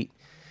compete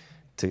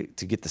to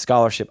get the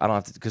scholarship. I don't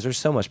have to, because there's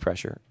so much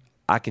pressure.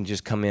 I can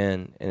just come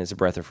in and it's a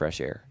breath of fresh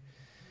air.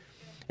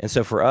 And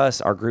so for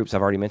us, our groups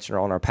I've already mentioned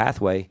are on our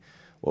pathway.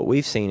 What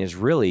we've seen is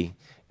really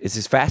it's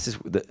as fast as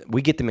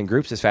we get them in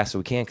groups as fast as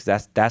we can,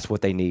 because that's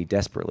what they need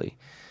desperately.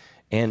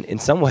 And in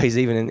some ways,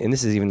 and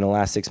this is even in the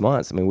last 6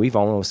 months, we've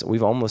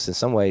almost in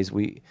some ways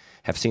we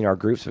have seen our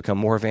groups become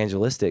more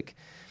evangelistic.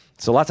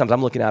 So a lot of times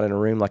I'm looking out in a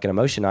room like an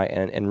Emotion Night,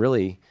 and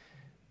really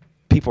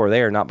people are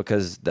there not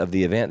because of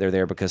the event. They're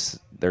there because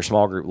their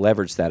small group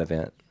leveraged that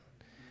event,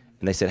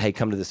 and they said, "Hey,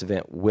 come to this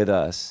event with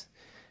us."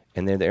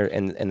 And they're there,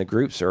 and the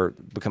groups are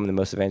becoming the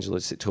most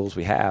evangelistic tools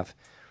we have.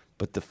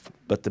 But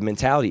the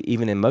mentality,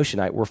 even in Emotion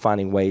Night, we're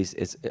finding ways,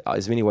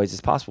 as many ways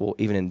as possible,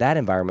 even in that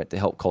environment, to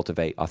help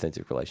cultivate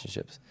authentic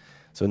relationships.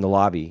 So in the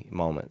lobby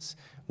moments,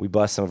 we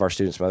bus some of our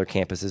students from other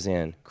campuses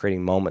in,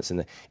 creating moments.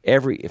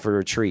 If a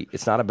retreat,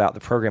 it's not about the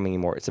program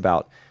anymore. It's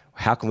about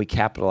how can we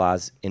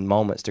capitalize in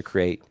moments to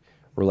create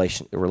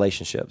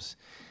relationships.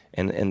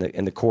 And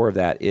the core of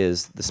that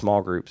is the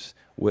small groups,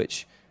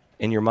 which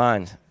in your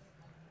mind,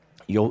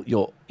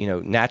 you'll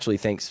naturally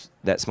think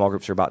that small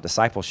groups are about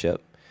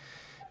discipleship.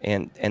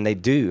 And they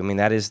do.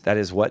 That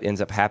is what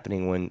ends up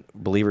happening when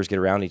believers get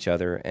around each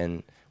other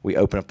and we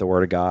open up the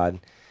Word of God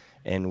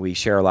and we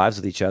share our lives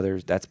with each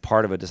other. That's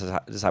part of a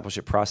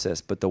discipleship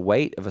process. But the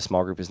weight of a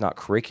small group is not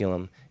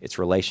curriculum; it's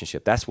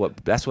relationship. That's what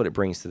it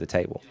brings to the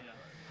table.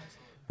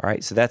 All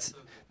right. So that's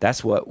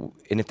what.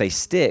 And if they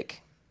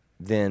stick,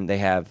 then they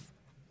have,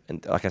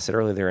 and like I said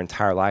earlier, their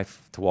entire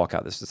life to walk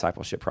out this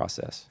discipleship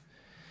process.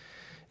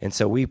 And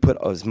so we put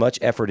as much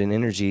effort and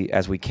energy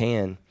as we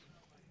can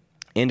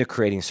into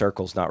creating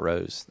circles, not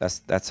rows.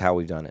 That's how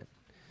we've done it.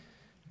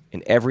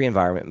 In every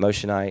environment,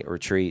 Motion Night,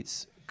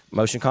 retreats,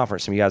 Motion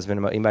Conference. Some of you guys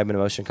anybody been to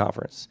Motion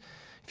Conference?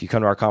 If you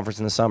come to our conference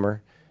in the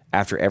summer,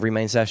 after every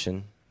main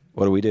session,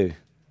 what do?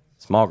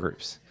 Small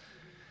groups.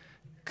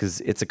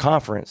 Because it's a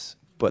conference,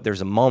 but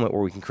there's a moment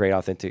where we can create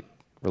authentic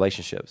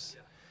relationships.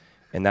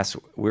 And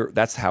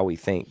that's how we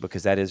think,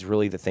 because that is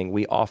really the thing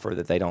we offer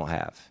that they don't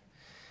have.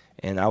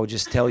 And I would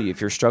just tell you,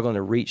 if you're struggling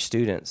to reach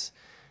students,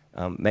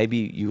 maybe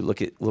you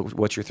look at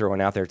what you're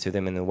throwing out there to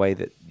them in the way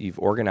that you've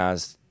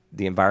organized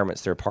the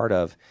environments they're a part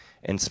of,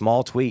 and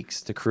small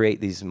tweaks to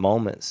create these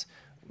moments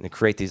and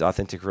create these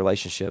authentic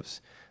relationships,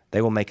 they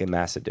will make a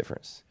massive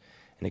difference.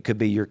 And it could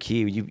be your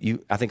key.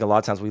 I think a lot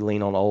of times we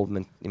lean on old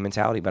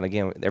mentality, but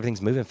again,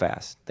 everything's moving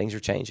fast. Things are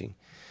changing.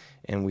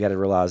 And we got to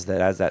realize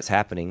that as that's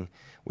happening,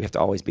 we have to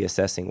always be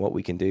assessing what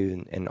we can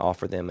do and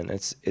offer them. And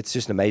it's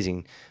just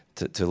amazing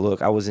to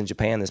look. I was in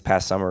Japan this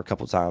past summer a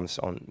couple times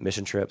on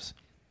mission trips.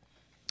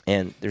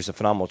 And there's a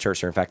phenomenal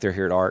church there. In fact, they're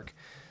here at ARC.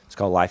 It's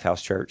called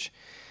Lifehouse Church.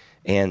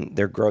 And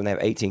they're growing. They have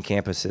 18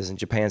 campuses. And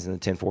Japan's in the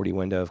 1040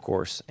 window, of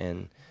course,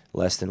 and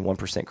less than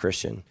 1%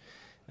 Christian.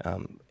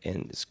 And,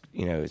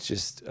 it's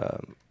just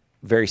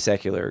very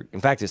secular.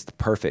 In fact, it's the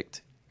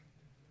perfect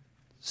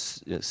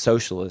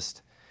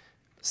socialist,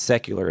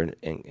 secular. And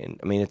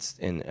it's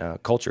in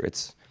culture.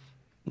 It's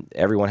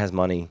everyone has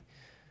money.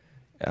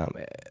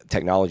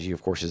 Technology,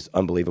 of course, is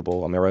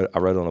unbelievable. I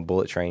rode on a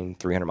bullet train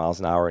 300 miles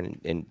an hour,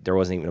 and there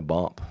wasn't even a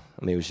bump.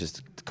 It was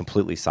just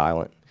completely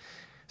silent.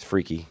 It's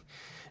freaky.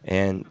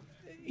 And,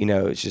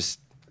 it's just,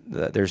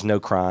 there's no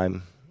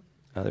crime.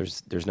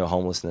 There's no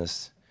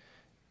homelessness.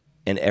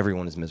 and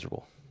everyone is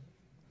miserable.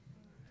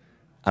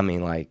 I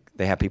mean, like,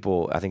 they have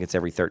people, I think it's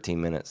every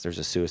 13 minutes, there's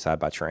a suicide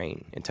by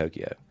train in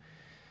Tokyo.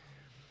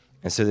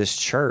 And so this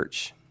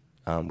church,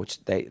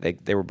 which they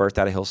were birthed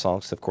out of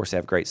Hillsong, so of course they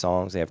have great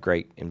songs, they have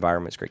great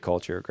environments, great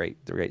culture,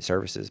 great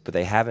services, but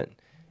they haven't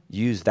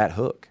used that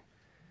hook.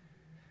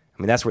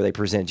 I mean, that's where they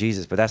present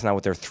Jesus, but that's not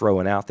what they're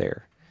throwing out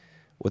there.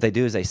 What they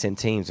do is they send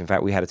teams. In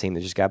fact, we had a team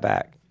that just got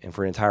back, and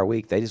for an entire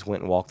week, they just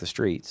went and walked the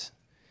streets,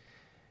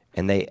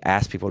 and they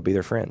asked people to be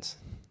their friends.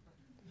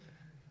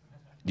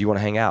 Do you want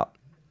to hang out?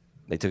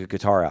 They took a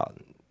guitar out,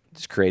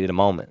 just created a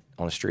moment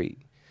on the street.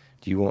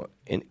 Do you want?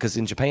 Because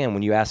in Japan,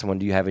 when you ask someone,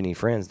 "Do you have any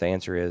friends?" the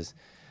answer is,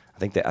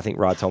 I think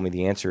Rod told me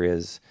the answer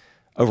is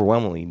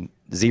overwhelmingly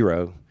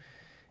 0,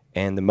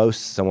 and the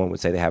most someone would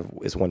say they have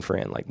is one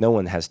friend. Like, no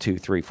one has 2,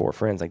 3, 4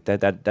 friends. Like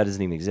that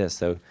doesn't even exist.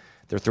 So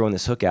they're throwing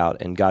this hook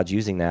out, and God's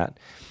using that,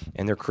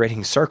 and they're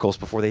creating circles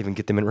before they even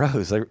get them in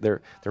rows.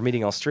 They're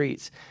meeting on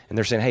streets, and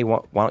they're saying, "Hey,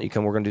 why don't you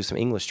come? We're going to do some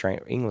English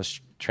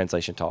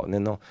translation talk," and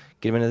then they'll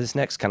get them into this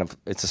next kind of.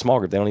 It's a small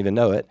group; they don't even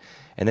know it.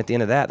 And at the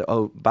end of that,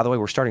 oh, by the way,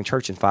 we're starting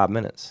church in 5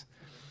 minutes,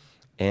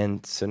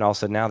 and so all of a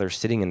sudden now they're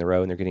sitting in the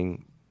row and they're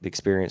getting the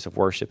experience of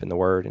worship and the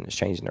Word, and it's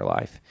changing their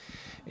life.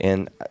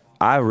 And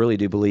I really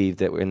do believe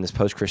that in this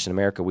post-Christian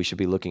America, we should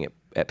be looking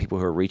at people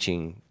who are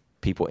reaching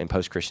people in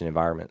post-Christian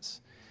environments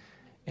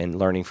and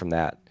learning from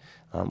that.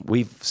 I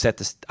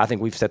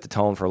think we've set the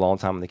tone for a long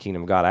time in the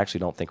kingdom of God. I actually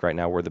don't think right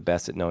now we're the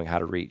best at knowing how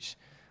to reach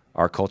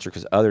our culture,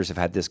 because others have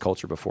had this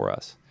culture before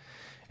us,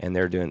 and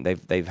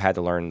they've had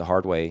to learn the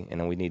hard way,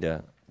 and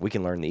we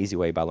can learn the easy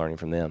way by learning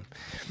from them.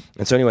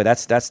 And so anyway,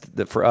 that's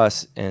for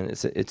us, and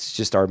it's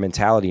just our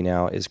mentality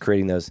now is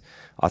creating those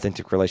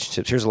authentic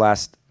relationships. Here's the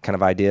last kind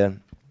of idea,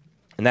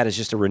 and that is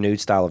just a renewed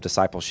style of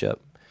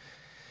discipleship.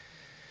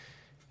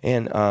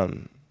 And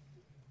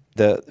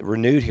the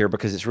renewed here,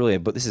 because it's really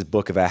this is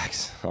Book of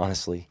Acts,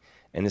 honestly,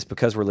 and it's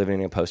because we're living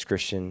in a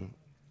post-Christian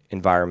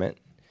environment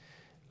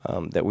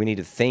that we need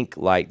to think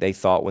like they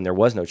thought when there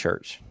was no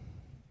church.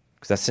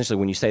 Because that's essentially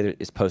when you say that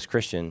it's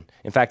post-Christian.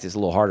 In fact, it's a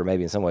little harder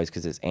maybe in some ways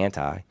because it's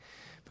anti,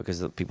 because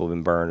the people have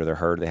been burned or they're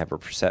hurt, or they have a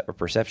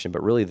perception,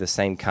 but really the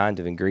same kind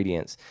of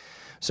ingredients.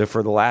 So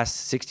for the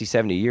last 60,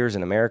 70 years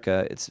in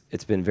America,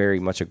 it's been very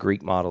much a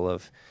Greek model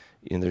of,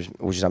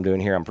 which is I'm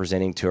doing here. I'm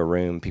presenting to a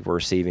room, people are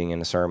receiving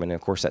in a sermon, and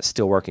of course that's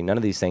still working. None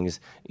of these things,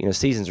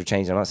 seasons are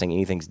changing. I'm not saying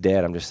anything's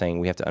dead. I'm just saying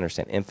we have to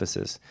understand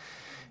emphasis.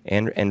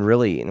 And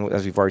really,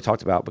 as we've already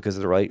talked about, because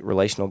of the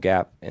relational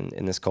gap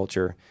in this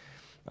culture,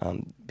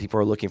 people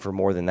are looking for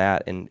more than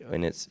that, and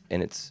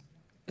it's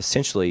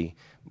essentially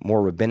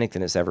more rabbinic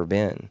than it's ever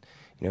been.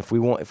 If we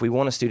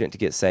want a student to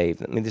get saved,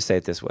 let me just say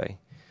it this way: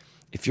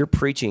 if you're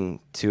preaching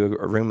to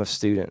a room of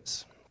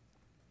students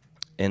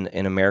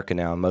in America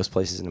now, in most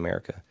places in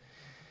America,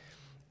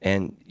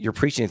 and you're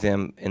preaching to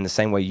them in the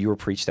same way you were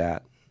preached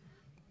at,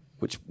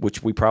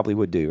 which we probably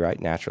would do,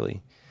 right,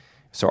 naturally.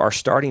 So our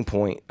starting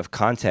point of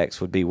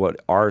context would be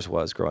what ours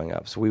was growing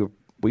up. So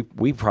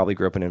we probably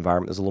grew up in an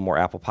environment that was a little more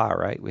apple pie,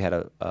 right? We had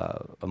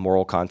a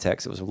moral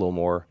context that was a little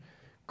more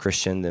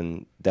Christian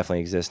than definitely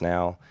exists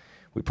now.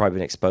 We've probably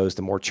been exposed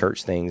to more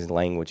church things and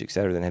language, et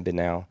cetera, than have been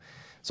now.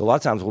 So a lot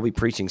of times we'll be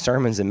preaching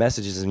sermons and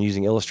messages and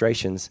using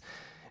illustrations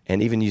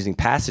and even using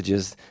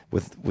passages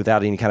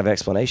without any kind of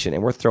explanation.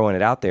 And we're throwing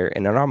it out there.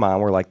 And in our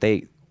mind, we're like,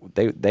 they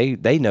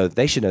know,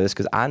 they should know this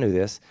because I knew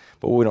this.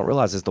 But what we don't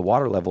realize is the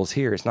water level is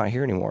here. It's not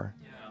here anymore.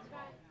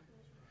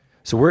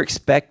 So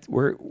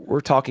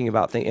we're talking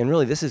about things, and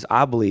really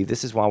I believe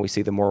this is why we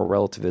see the moral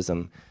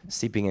relativism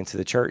seeping into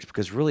the church,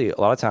 because really a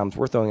lot of times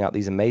we're throwing out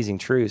these amazing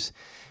truths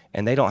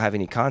and they don't have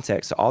any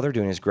context. So all they're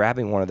doing is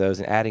grabbing one of those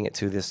and adding it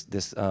to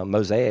this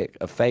mosaic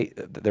of faith,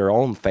 their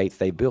own faith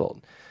they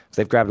built.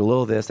 So they've grabbed a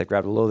little of this, they've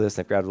grabbed a little of this,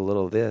 they've grabbed a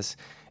little of this,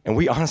 and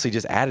we honestly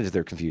just added to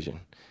their confusion.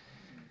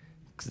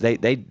 Because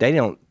they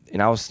don't.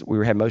 And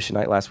we had motion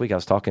night last week. I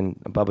was talking.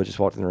 Bubba just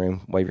walked in the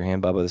room. Wave your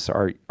hand, Bubba. This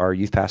is our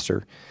youth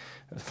pastor.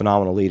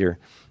 Phenomenal leader.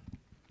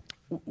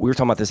 We were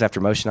talking about this after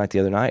motion night the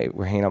other night.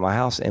 We're hanging out at my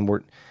house, and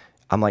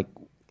I'm like,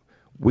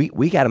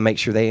 we got to make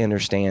sure they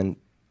understand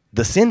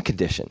the sin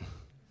condition.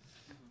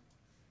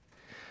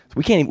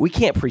 So we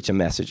can't preach a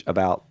message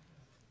about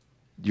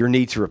your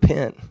need to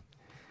repent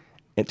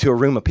and to a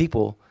room of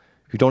people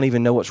who don't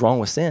even know what's wrong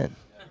with sin.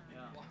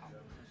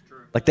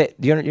 Like that.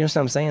 Do you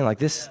understand what I'm saying? Like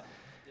this.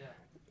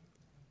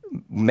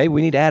 Maybe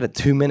we need to add a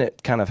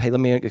 2-minute kind of, hey, let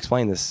me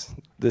explain this.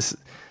 This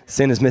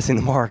sin is missing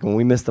the mark. When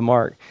we miss the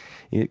mark,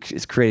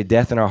 it's created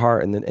death in our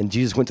heart. And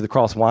Jesus went to the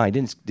cross. Why? He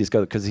didn't just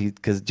go because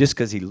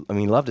he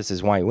loved us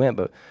is why he went.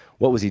 But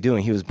what was he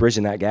doing? He was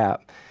bridging that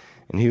gap,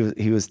 and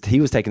he was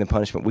taking the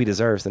punishment we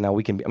deserve. So now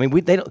we can be. I mean,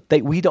 we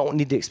don't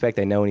need to expect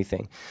they know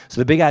anything. So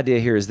the big idea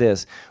here is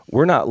this: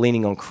 we're not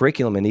leaning on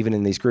curriculum, and even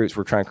in these groups,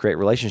 we're trying to create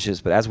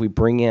relationships. But as we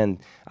bring in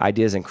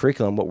ideas and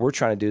curriculum, what we're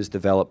trying to do is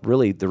develop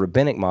really the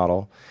rabbinic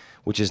model,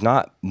 which is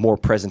not more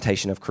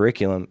presentation of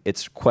curriculum,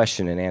 it's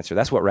question and answer.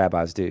 That's what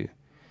rabbis do.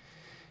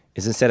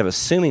 Is instead of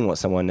assuming what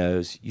someone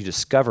knows, you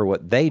discover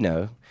what they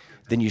know,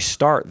 then you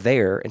start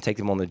there and take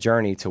them on the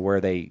journey to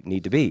where they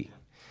need to be.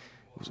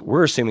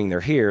 we're assuming they're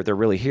here, they're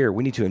really here.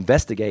 We need to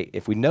investigate.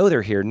 If we know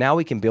they're here, now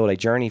we can build a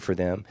journey for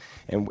them.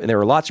 And there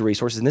are lots of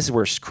resources, and this is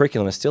where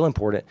curriculum is still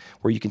important,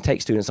 where you can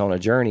take students on a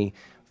journey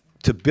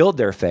to build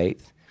their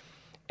faith.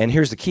 And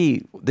here's the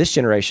key. This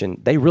generation,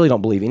 they really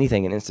don't believe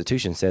anything an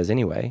institution says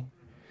anyway.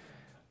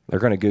 They're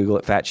going to Google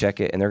it, fact check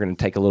it, and they're going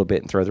to take a little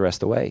bit and throw the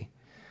rest away.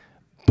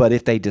 But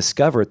if they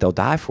discover it, they'll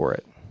die for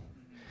it.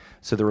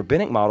 So the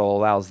rabbinic model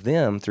allows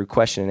them, through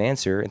question and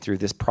answer and through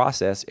this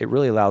process, it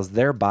really allows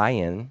their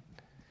buy-in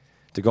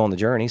to go on the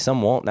journey.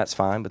 Some won't, and that's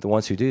fine, but the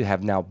ones who do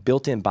have now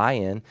built-in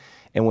buy-in,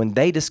 and when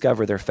they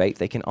discover their faith,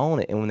 they can own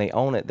it, and when they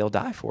own it, they'll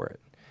die for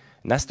it.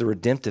 And that's the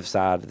redemptive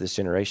side of this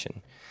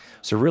generation.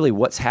 So really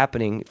what's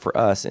happening for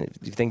us, and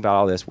if you think about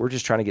all this, we're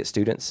just trying to get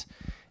students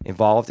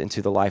involved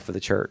into the life of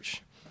the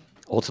church,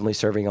 ultimately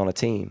serving on a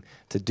team.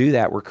 To do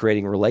that, we're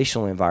creating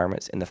relational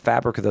environments, and the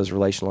fabric of those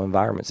relational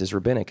environments is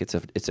rabbinic.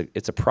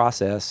 It's a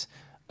process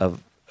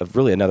of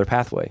really another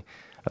pathway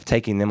of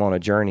taking them on a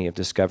journey of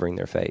discovering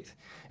their faith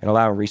and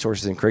allowing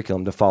resources and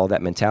curriculum to follow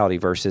that mentality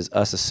versus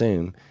us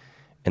assume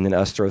and then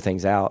us throw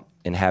things out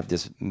and have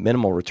this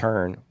minimal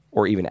return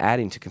or even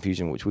adding to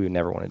confusion, which we would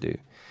never want to do.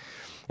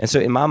 And so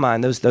in my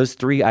mind, those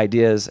three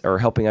ideas are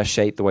helping us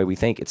shape the way we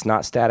think. It's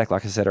not static,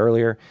 like I said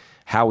earlier.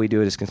 How we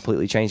do it is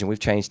completely changed, and we've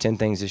changed 10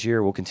 things this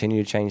year. We'll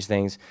continue to change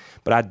things.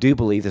 But I do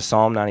believe the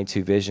Psalm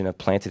 92 vision of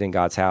planted in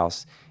God's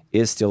house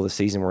is still the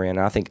season we're in.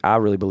 And I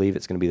really believe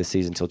it's going to be the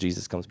season until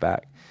Jesus comes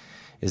back,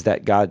 is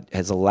that God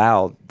has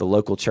allowed the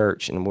local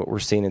church, and what we're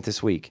seeing it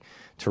this week,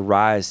 to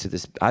rise to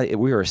this.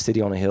 We are a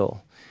city on a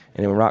hill.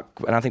 And we're not,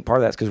 and I think part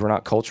of that's because we're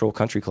not cultural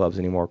country clubs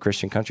anymore,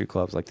 Christian country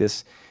clubs like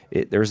this.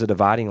 There's a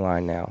dividing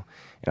line now.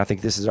 And I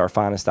think this is our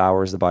finest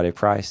hour as the body of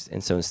Christ.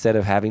 And so instead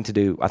of having to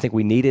do, I think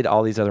we needed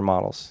all these other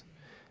models.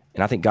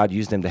 And I think God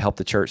used them to help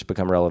the church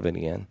become relevant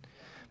again.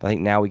 But I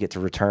think now we get to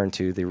return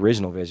to the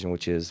original vision,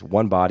 which is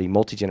one body,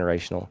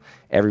 multi-generational,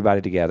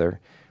 everybody together,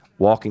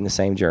 walking the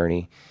same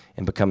journey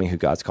and becoming who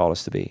God's called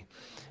us to be.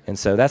 And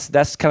so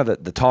that's kind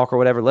of the talk or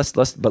whatever.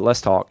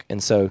 Let's talk.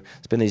 And so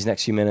spend these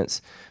next few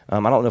minutes. I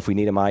don't know if we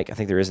need a mic. I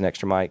think there is an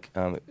extra mic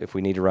if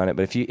we need to run it.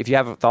 But if you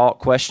have a thought,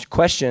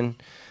 question,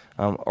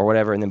 or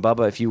whatever, and then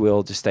Bubba, if you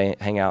will, just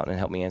hang out and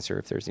help me answer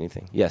if there's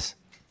anything. Yes.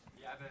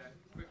 Yeah, I have a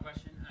quick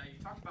question.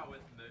 You talked about with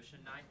Motion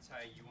Nights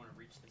how you want to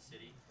reach the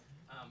city.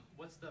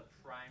 What's the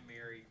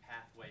primary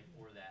pathway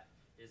for that?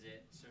 Is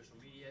it social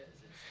media?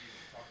 Is it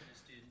students talking to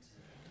students?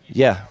 Is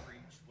it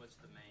outreach? What's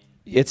the main?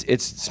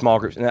 It's small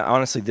groups. Now,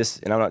 honestly,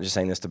 and I'm not just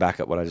saying this to back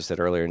up what I just said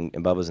earlier, and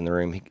Bubba's in the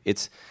room.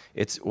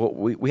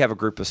 We have a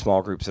group of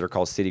small groups that are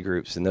called city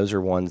groups, and those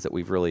are ones that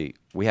we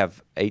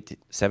have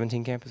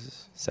 17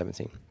 campuses,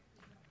 17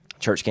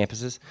 church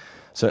campuses.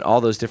 So in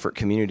all those different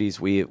communities,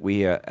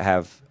 we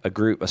have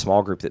a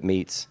small group that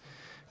meets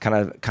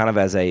kind of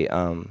as a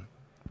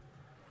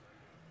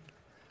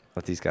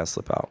let these guys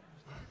slip out.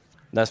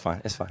 That's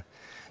fine. It's fine.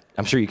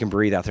 I'm sure you can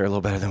breathe out there a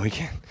little better than we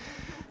can.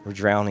 We're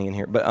drowning in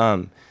here.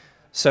 But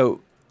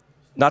so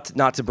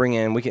not to bring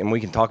in, we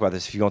can talk about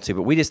this if you want to,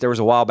 but there was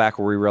a while back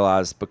where we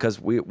realized,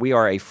 because we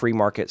are a free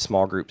market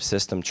small group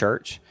system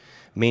church,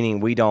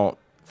 meaning we don't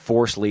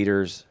force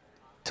leaders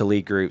to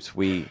lead groups.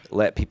 We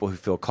let people who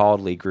feel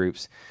called lead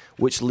groups,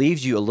 which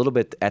leaves you a little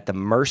bit at the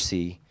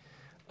mercy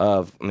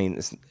of,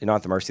 you're not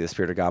at the mercy of the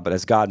Spirit of God, but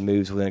as God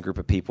moves within a group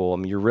of people,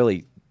 you're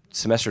really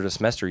semester to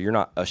semester, you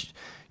have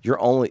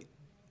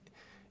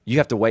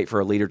to wait for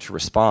a leader to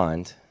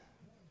respond.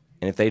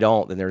 And if they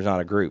don't, then there's not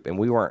a group. And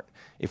when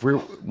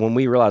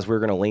we realized we were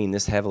going to lean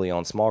this heavily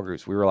on small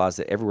groups, we realized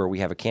that everywhere we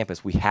have a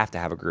campus, we have to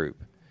have a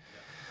group.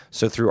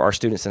 So through our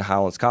students in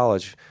Highlands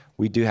College,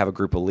 we do have a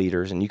group of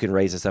leaders, and you can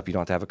raise this up. You don't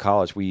have to have a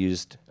college. We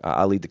used,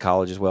 I lead the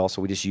college as well,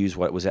 so we just used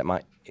what was at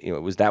my,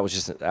 that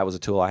was a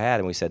tool I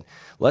had, and we said,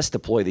 let's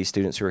deploy these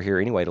students who are here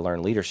anyway to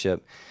learn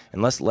leadership,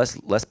 and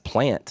let's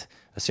plant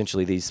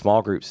essentially these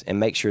small groups and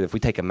make sure that if we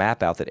take a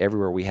map out that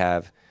everywhere we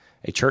have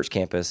a church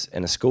campus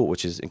and a school,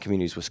 which is in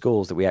communities with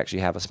schools, that we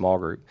actually have a small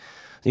group.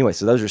 Anyway,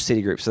 so those are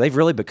city groups. So they've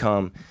really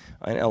become,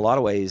 in a lot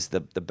of ways, the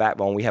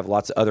backbone. We have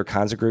lots of other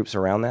kinds of groups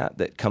around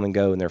that come and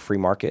go in their free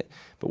market.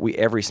 But we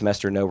every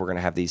semester know we're going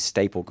to have these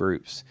staple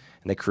groups,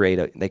 and they create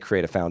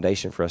a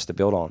foundation for us to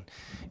build on.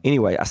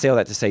 Anyway, I say all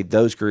that to say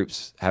those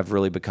groups have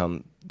really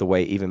become the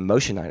way even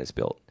Motion Night is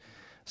built.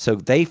 So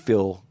they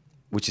feel,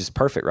 which is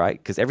perfect, right?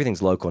 Because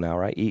everything's local now,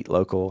 right? Eat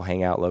local,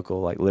 hang out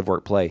local, like live,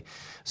 work, play.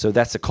 So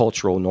that's a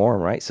cultural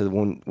norm, right? So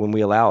when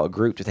we allow a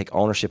group to take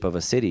ownership of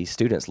a city,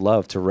 students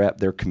love to rep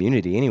their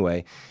community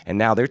anyway, and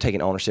now they're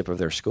taking ownership of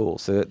their school.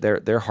 So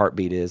their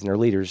heartbeat is, and their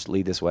leaders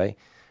lead this way,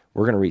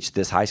 we're going to reach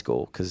this high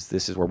school because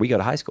this is where we go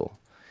to high school.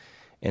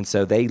 And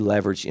so they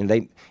leverage, and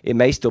it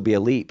may still be a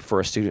leap for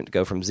a student to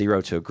go from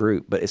zero to a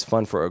group, but it's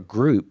fun for a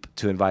group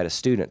to invite a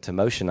student to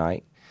Motion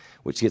Night,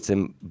 which gets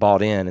them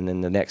bought in, and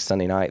then the next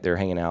Sunday night they're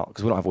hanging out,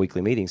 because we don't have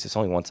weekly meetings, it's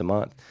only once a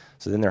month.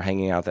 So then they're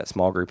hanging out at that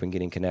small group and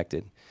getting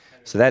connected.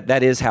 So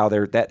that is how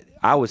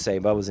I would say,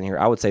 Bubba's in here,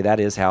 I would say that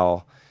is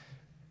how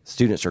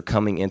students are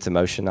coming into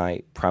Motion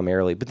Night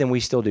primarily. But then we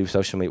still do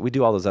social media. We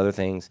do all those other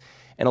things.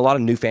 And a lot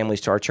of new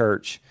families to our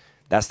church,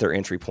 that's their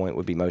entry point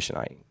would be Motion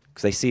Night.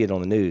 because they see it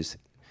on the news.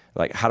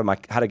 Like, how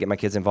to get my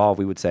kids involved?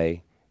 We would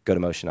say, go to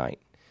Motion Night,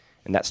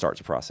 and that starts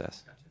a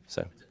process.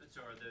 So are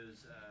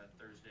those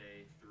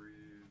Thursday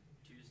through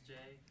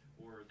Tuesday,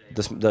 or are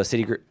they the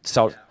city group.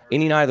 So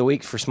any night of the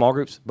week for small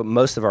groups, but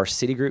most of our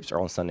city groups are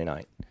on Sunday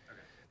night. Okay.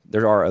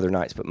 There are other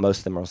nights, but most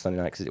of them are on Sunday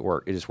night because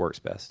it just works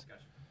best.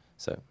 Gotcha.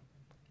 So,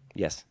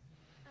 yes.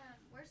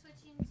 We're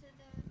switching to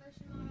the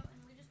motion model,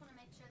 and we just want to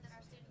make sure that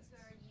our students who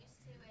are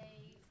used to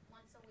a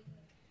once-a-week,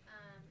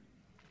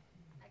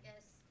 I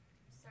guess,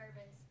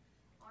 service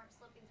aren't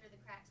slipping through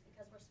the cracks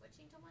because we're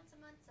switching to once a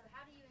month. So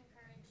how would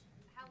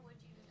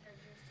you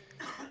encourage your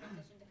students to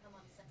transition to come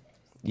on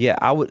Sundays? Yeah,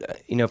 I would.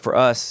 For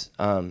us,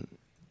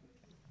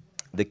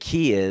 the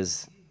key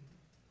is,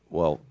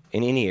 well,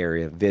 in any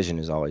area, vision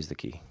is always the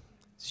key.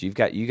 So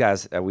you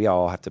guys, we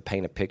all have to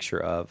paint a picture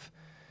of,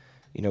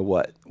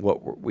 what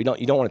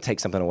you don't want to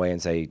take something away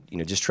and say,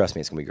 just trust me,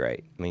 it's gonna be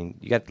great. I mean,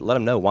 you got to let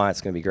them know why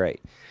it's gonna be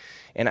great.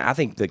 And I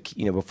think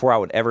before I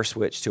would ever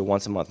switch to a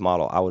once a month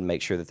model, I would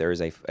make sure that there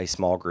is a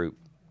small group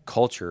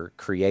culture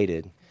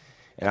created.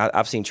 And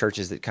I've seen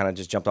churches that kind of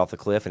just jumped off the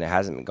cliff and it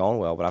hasn't gone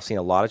well, but I've seen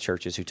a lot of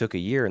churches who took a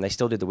year and they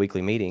still did the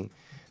weekly meeting.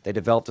 They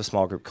developed a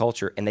small group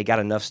culture and they got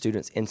enough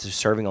students into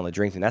serving on the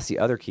dream team. That's the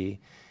other key,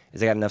 is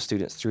they got enough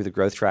students through the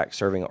growth track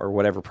serving or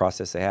whatever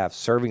process they have,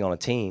 serving on a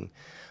team,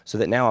 so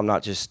that now I'm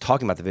not just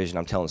talking about the vision,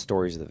 I'm telling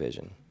stories of the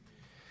vision.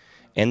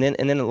 And then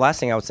the last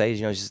thing I would say is,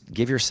 just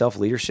give yourself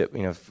leadership.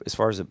 As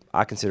far as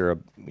I consider,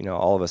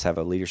 all of us have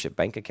a leadership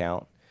bank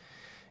account.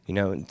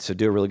 So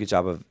do a really good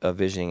job of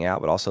visioning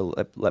out, but also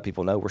let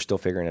people know we're still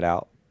figuring it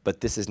out.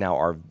 But this is now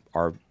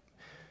our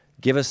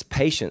give us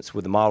patience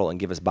with the model and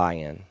give us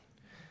buy-in.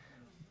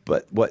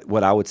 But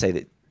what I would say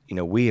that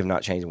we have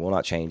not changed and will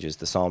not change is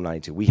the Psalm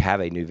 92. We have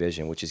a new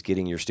vision, which is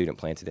getting your student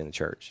planted in the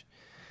church,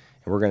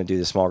 and we're going to do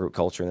the small group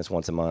culture, and this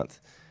once a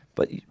month.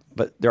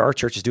 But there are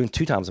churches doing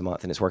 2 times a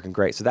month, and it's working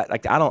great. So that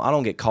I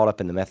don't get caught up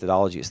in the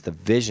methodology. It's the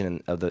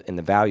vision and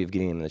the value of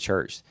getting them in the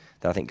church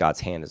that I think God's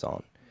hand is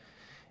on.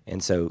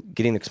 And so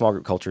getting the small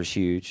group culture is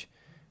huge.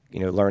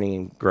 Learning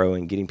and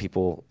growing, getting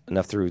people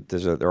enough through.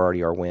 There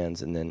already are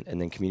wins, and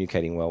then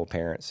communicating well with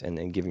parents,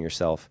 and giving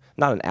yourself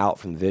not an out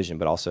from the vision,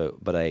 but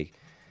a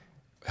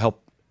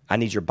help. I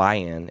need your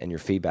buy-in and your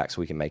feedback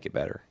so we can make it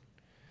better.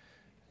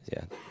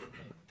 Yeah.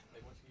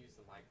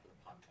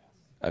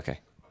 Okay.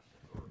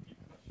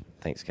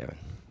 Thanks, Kevin.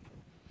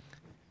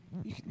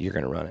 You're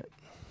going to run it.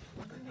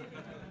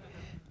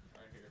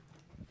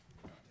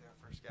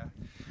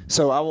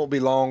 So I won't be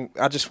long.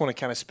 I just want to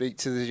kind of speak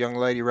to this young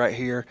lady right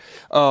here.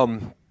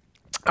 I'm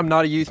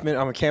not a youth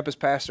minister. I'm a campus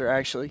pastor,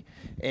 actually,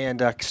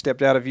 and I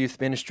stepped out of youth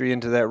ministry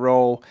into that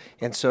role.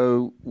 And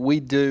so we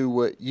do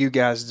what you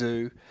guys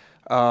do,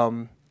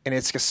 and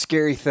it's a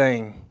scary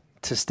thing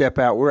to step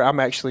out. I'm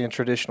actually in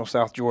traditional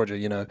South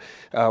Georgia,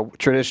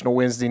 traditional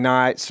Wednesday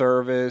night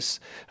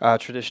service,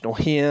 traditional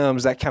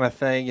hymns, that kind of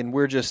thing. And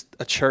we're just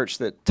a church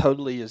that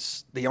totally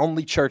is the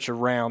only church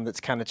around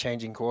that's kind of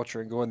changing culture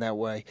and going that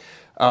way.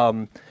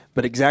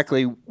 But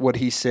exactly what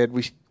he said,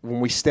 when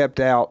we stepped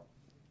out,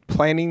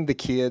 planting the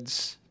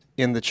kids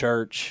in the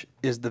church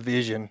is the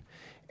vision,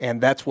 and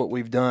that's what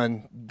we've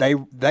done.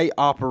 They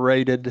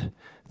operated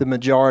the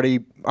majority.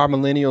 Our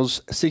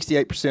millennials,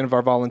 68% of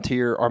our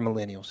volunteer are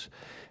millennials,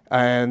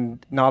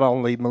 and not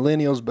only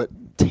millennials but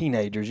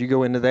teenagers. You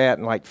go into that,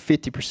 and like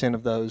 50%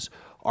 of those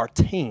are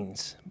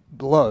teens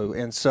below.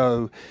 And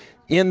so,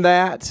 in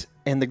that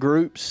and the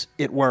groups,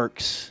 it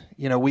works.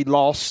 We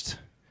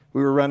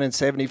were running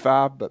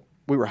 75, but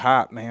we were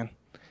hyped, man.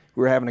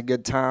 We were having a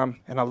good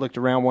time, and I looked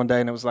around one day,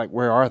 and it was like,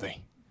 where are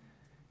they?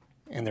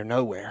 And they're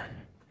nowhere.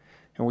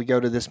 And we go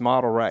to this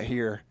model right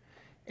here,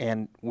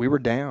 and we were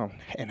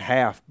down in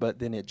half, but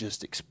then it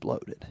just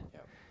exploded.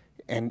 Yep.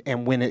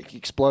 And when it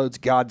explodes,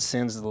 God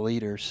sends the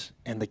leaders,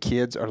 and the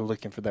kids are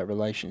looking for that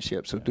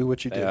relationship. So do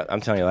what you do. I'm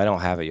telling you, I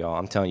don't have it, y'all.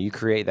 I'm telling you,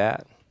 create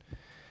that.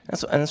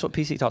 That's what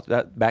PC talked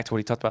about, back to what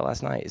he talked about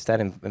last night. It's that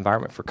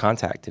environment for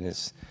contact, and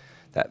it's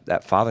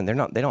that father, and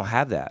they don't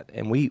have that.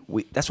 And we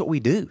that's what we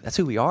do. That's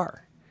who we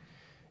are.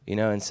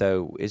 And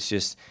so it's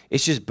just,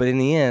 but in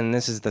the end,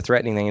 this is the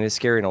threatening thing, and it's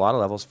scary in a lot of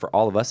levels for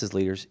all of us as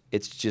leaders.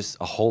 It's just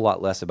a whole lot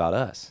less about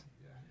us.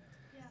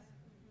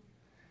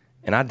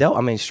 Yeah.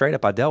 And straight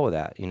up, I dealt with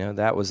that.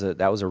 That was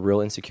a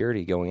real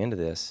insecurity going into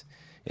this,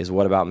 is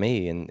what about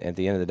me? And at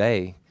the end of the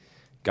day,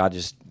 God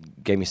just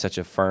gave me such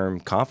a firm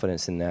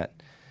confidence in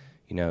that,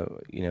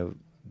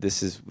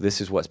 this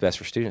is what's best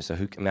for students. So I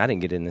didn't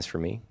get in this for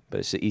me,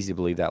 but it's easy to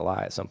believe that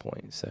lie at some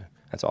point. So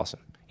that's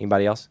awesome.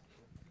 Anybody else?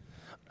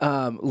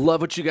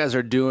 Love what you guys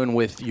are doing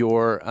with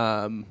your,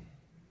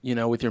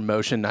 with your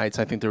motion nights.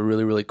 I think they're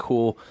really, really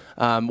cool.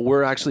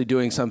 We're actually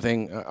doing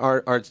something.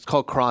 It's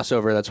called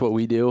crossover. That's what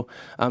we do.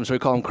 So we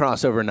call them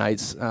crossover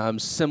nights.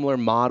 Similar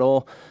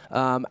model.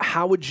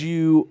 How would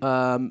you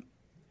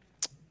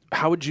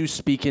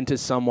speak into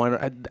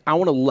someone? I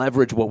want to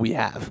leverage what we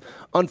have.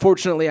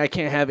 Unfortunately, I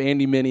can't have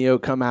Andy Mineo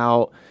come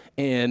out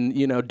and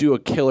do a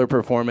killer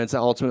performance that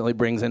ultimately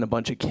brings in a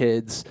bunch of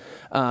kids.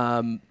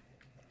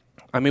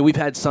 We've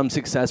had some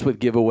success with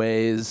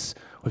giveaways.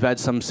 We've had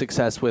some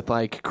success with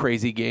like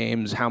crazy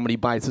games. How many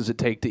bites does it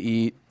take to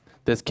eat?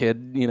 This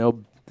kid, you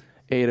know,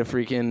 ate a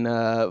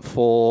freaking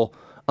full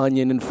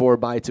onion in 4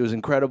 bites. It was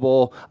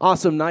incredible.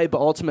 Awesome night, but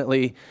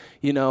ultimately,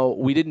 you know,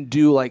 we didn't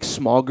do like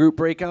small group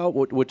breakout,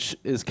 which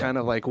is kind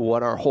of like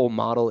what our whole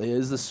model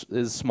is. This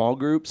is small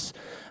groups.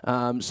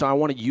 So I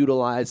want to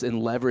utilize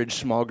and leverage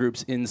small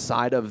groups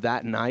inside of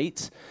that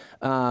night.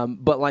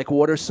 But like,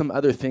 what are some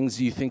other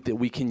things you think that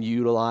we can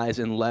utilize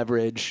and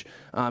leverage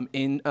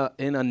in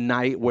a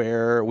night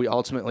where we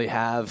ultimately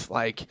have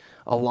like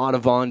a lot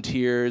of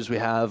volunteers, we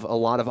have a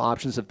lot of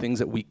options of things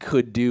that we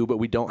could do, but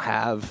we don't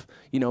have,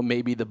 you know,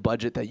 maybe the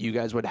budget that you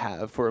guys would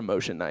have for a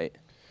motion night?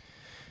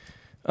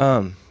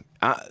 I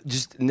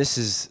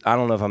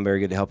don't know if I'm very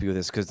good to help you with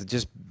this, because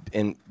just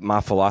in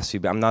my philosophy,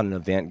 but I'm not an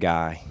event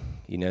guy,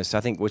 you know. So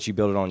I think what you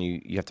build it on,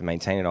 you have to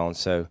maintain it on.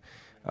 So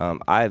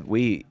I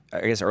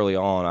guess early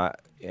on,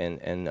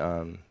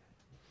 you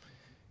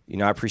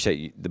know, I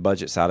appreciate the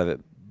budget side of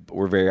it, but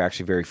we're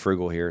actually very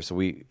frugal here. So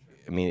you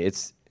can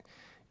ask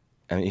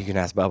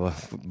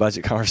Bubba.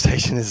 Budget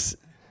conversation is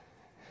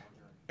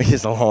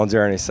a long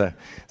journey. So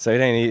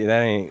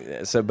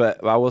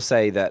but I will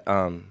say that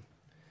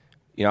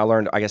you know, I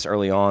learned, I guess,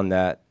 early on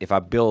that if I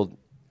build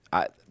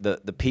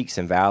the peaks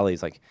and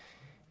valleys, like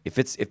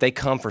if they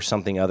come for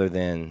something other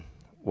than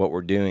what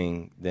we're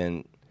doing,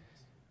 then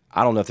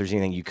I don't know if there's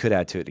anything you could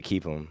add to it to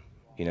keep them,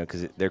 you know,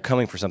 because they're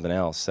coming for something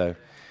else. So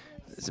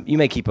you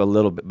may keep a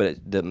little bit, but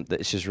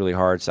it's just really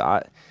hard.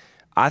 So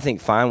I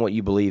think find what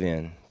you believe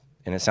in,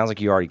 and it sounds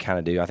like you already kind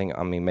of do.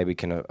 Maybe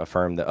can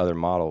affirm the other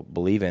model,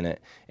 believe in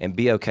it, and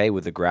be okay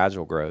with the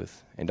gradual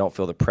growth, and don't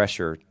feel the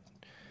pressure,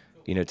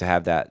 you know, to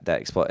have that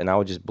explode. And I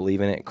would just believe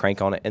in it,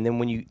 crank on it, and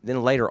then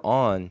then later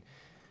on,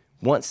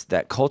 once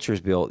that culture is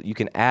built, you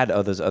can add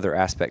those other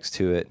aspects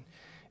to it.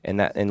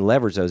 And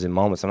leverage those in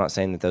moments. I'm not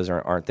saying that those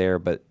aren't there,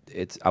 but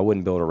I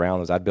wouldn't build around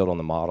those. I'd build on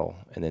the model,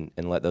 and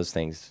let those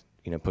things,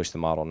 you know, push the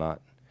model, not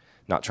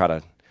try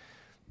to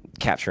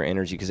capture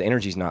energy, because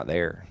energy's not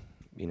there.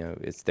 You know,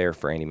 it's there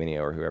for Andy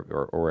Mineo or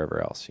whoever or wherever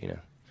else. You know,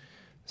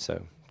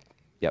 so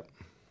yep.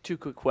 2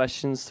 quick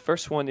questions. The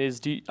first one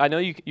is: I know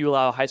you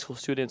allow high school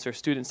students or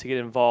students to get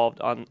involved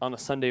on a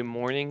Sunday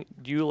morning.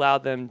 Do you allow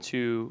them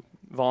to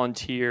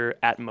volunteer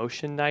at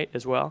motion night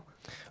as well?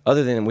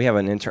 Other than we have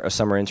a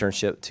summer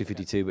internship,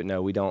 252, but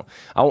no, we don't.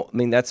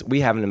 We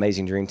have an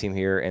amazing dream team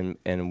here,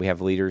 and we have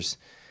leaders,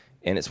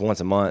 and it's once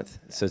a month,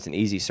 so it's an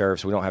easy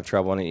serve, so we don't have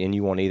trouble, and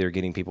you won't either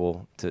getting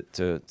people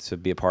to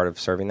be a part of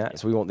serving that,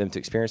 so we want them to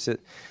experience it.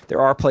 There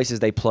are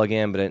places they plug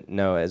in, but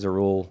no, as a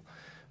rule,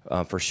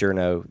 for sure,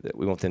 no, that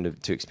we want them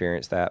to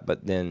experience that.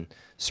 But then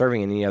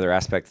serving in any other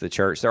aspect of the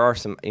church, there are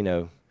some, you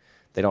know,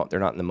 they're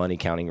not in the money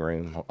counting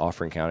room,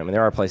 offering counting. I mean,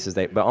 there are places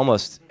but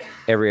almost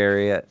every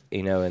area,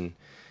 you know, and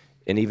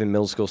even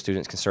middle school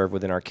students can serve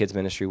within our kids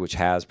ministry, which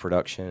has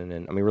production.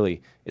 And I mean,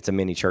 really, it's a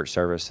mini church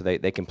service, so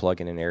they can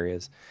plug in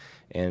areas.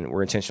 And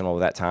we're intentional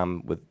with that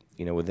time with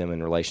them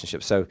in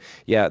relationships. So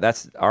yeah,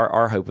 that's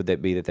our hope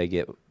would be that they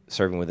get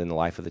serving within the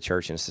life of the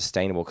church and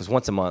sustainable, because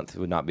once a month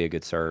would not be a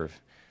good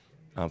serve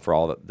for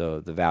all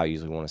the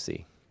values we want to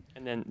see.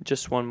 And then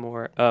just one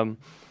more.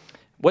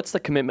 What's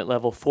the commitment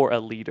level for a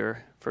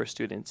leader for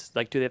students?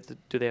 Like, do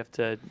they have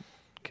to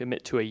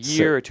commit to a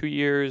year or 2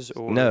 years?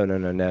 Or? No,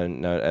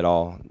 at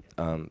all.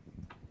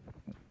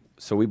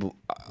 So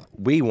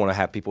we want to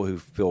have people who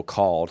feel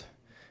called.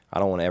 I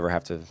don't want to ever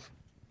have to,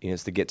 you know,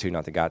 it's the get to,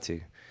 not the got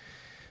to.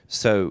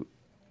 So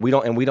we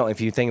don't.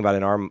 If you think about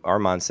it, our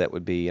mindset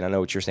would be, and I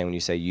know what you're saying when you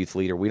say youth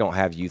leader, we don't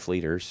have youth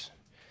leaders.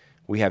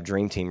 We have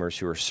dream teamers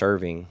who are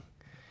serving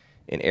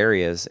in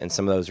areas, and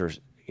some of those are,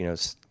 you know,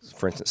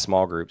 for instance,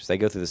 small groups. They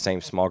go through the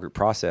same small group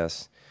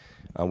process.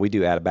 We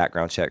do add a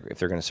background check if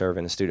they're going to serve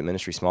in a student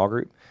ministry small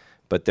group,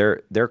 but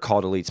they're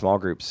called to lead small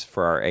groups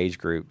for our age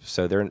group.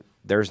 So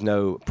there's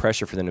no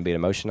pressure for them to be at a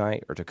motion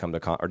night or to come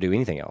to or do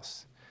anything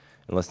else,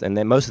 and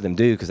then most of them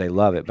do because they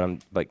love it.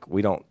 But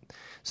we don't.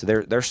 So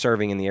they're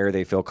serving in the area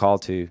they feel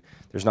called to.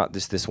 There's not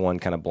just this one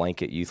kind of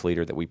blanket youth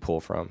leader that we pull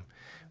from.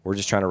 We're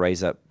just trying to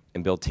raise up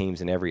and build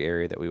teams in every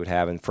area that we would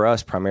have. And for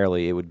us,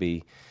 primarily, it would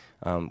be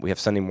we have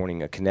Sunday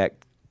morning a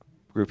connect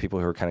group of people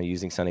who are kind of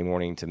using Sunday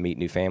morning to meet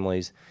new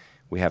families.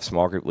 We have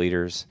small group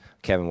leaders.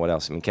 Kevin, what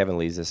else? I mean, Kevin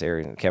leads this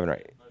area. Kevin,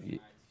 right?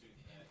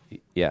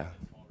 Yeah.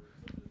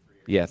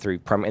 Yeah,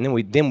 and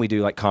then we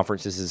do like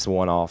conferences as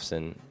one-offs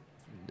and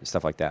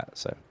stuff like that.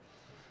 So,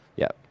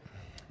 yeah.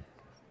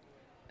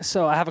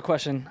 So I have a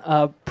question.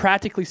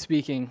 Practically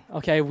speaking,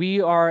 okay,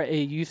 we are a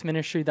youth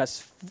ministry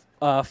that's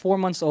 4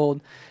 months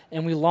old,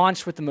 and we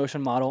launched with the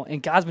motion model.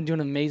 And God's been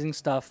doing amazing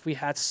stuff. We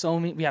have so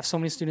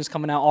many students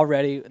coming out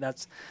already.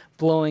 That's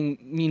blowing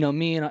me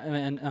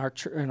and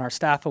our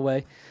staff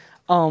away.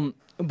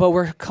 But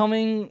we're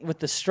coming with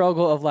the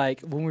struggle of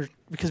like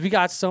because we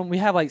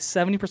have like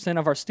 70%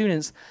 of our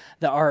students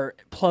that are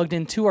plugged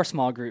into our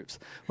small groups,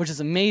 which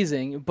is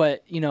amazing.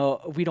 But you know,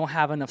 we don't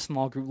have enough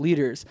small group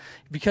leaders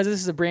because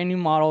this is a brand new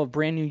model, a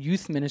brand new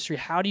youth ministry.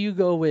 How do you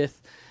go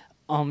with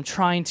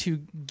trying to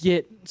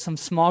get some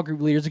small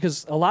group leaders,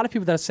 because a lot of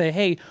people that say,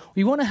 hey,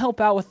 we want to help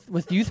out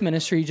with youth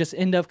ministry, just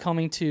end up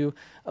coming to,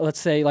 let's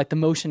say, like the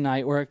motion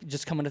night, or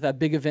just coming to that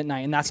big event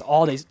night, and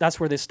that's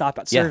where they stop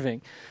at Yeah.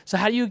 serving. So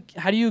how do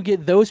you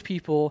get those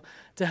people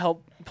to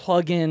help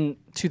plug in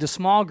to the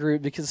small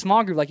group? Because the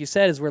small group, like you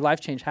said, is where life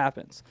change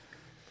happens.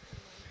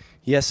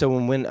 Yeah, so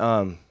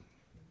when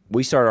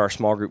we started our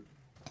small group,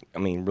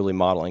 really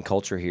modeling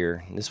culture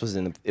here. This was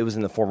it was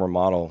in the former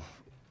model,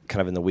 kind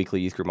of in the weekly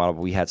youth group model,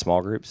 but we had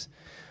small groups.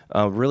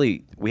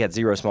 Really, we had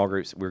 0 small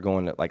groups. We were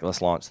going to, like,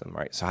 let's launch them,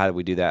 right? So how did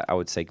we do that? I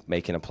would say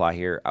make and apply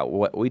here.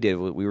 What we did,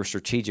 we were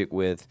strategic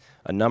with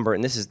a number,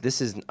 and this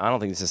is I don't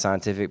think this is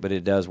scientific, but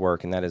it does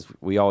work, and that is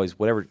we always,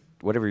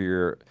 whatever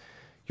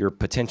your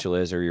potential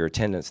is, or your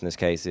attendance in this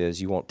case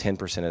is, you want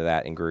 10% of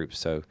that in groups.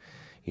 So,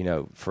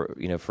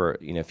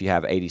 if you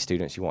have 80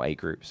 students, you want 8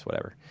 groups,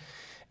 whatever.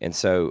 And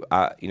so,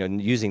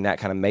 using that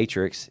kind of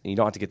matrix, you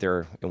don't have to get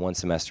there in one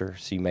semester.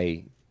 So you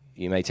may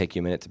take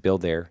you a minute to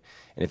build there.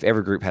 And if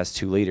every group has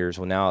 2 leaders,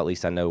 well, now at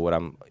least I know what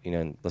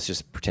let's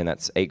just pretend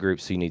that's 8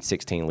 groups, so you need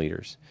 16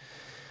 leaders.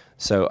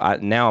 So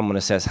now I'm going to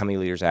assess how many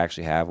leaders I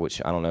actually have,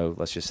 which I don't know.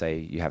 Let's just say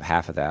you have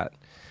half of that.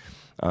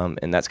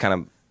 And that's kind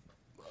of,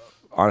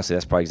 honestly,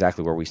 that's probably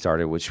exactly where we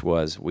started, which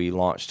was we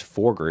launched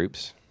 4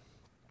 groups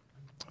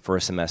for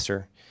a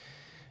semester.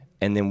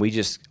 And then we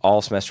just, all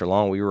semester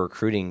long, we were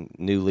recruiting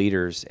new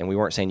leaders, and we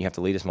weren't saying you have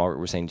to lead a small group.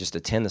 We were saying just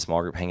attend the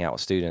small group, hang out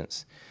with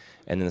students.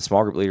 And then the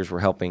small group leaders were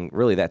helping.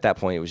 Really, at that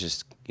point, it was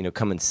just,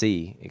 come and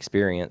see,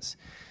 experience.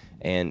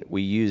 And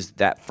we used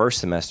that first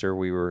semester.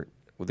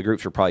 The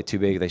groups were probably too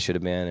big, they should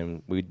have been,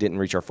 and we didn't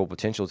reach our full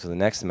potential to the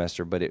next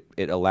semester, but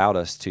it allowed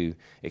us to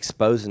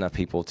expose enough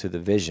people to the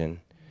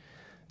vision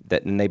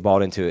that then they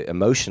bought into it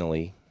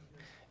emotionally.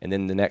 And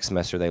then the next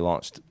semester they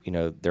launched,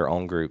 their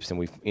own groups.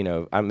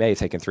 And I may have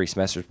taken 3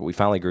 semesters, but we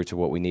finally grew to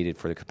what we needed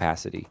for the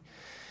capacity.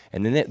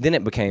 And then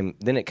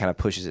it kind of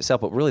pushes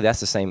itself. But really,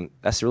 that's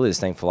really the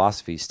same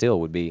philosophy still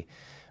would be,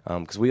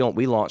 because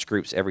we launch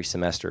groups every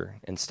semester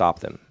and stop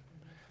them.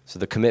 So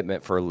the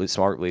commitment for a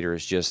small group leader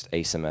is just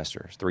a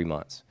semester, 3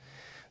 months.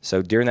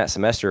 So during that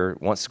semester,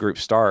 once the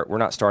groups start, we're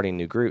not starting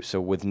new groups.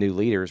 So with new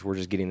leaders, we're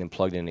just getting them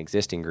plugged in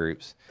existing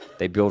groups.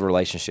 They build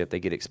relationship, they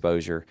get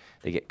exposure,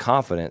 they get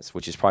confidence,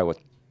 which is probably what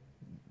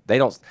they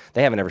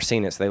haven't ever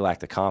seen it, so they lack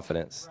the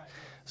confidence. Right.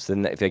 So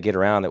then if they get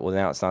around it, well,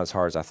 now it's not as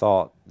hard as I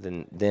thought.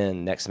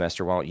 Then next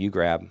semester, why don't you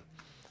grab,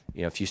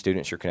 a few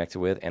students you're connected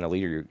with and a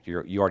leader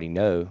you already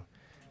know,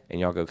 and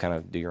y'all go kind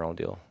of do your own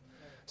deal.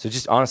 So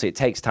just honestly, it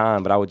takes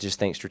time, but I would just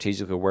think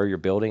strategically where you're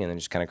building, and then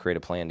just kind of create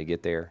a plan to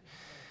get there.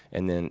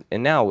 And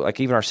now, like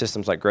even our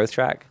systems like Growth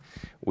Track,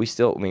 we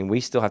still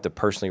have to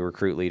personally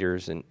recruit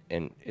leaders, and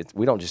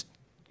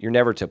you're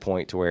never to a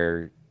point to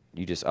where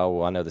you just,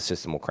 I know the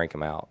system will crank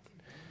them out.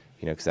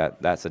 Because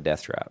that's a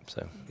death trap.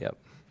 So, yep.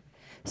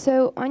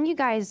 So on you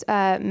guys'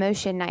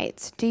 motion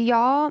nights, do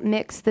y'all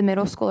mix the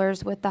middle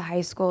schoolers with the high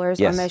schoolers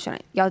Yes. on motion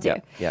night? Y'all do?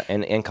 Yeah,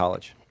 and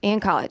college.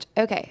 And college.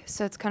 Okay,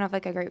 so it's kind of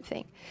like a group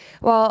thing.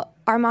 Well,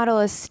 our model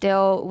is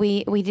still,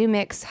 we do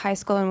mix high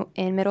school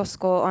and middle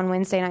school on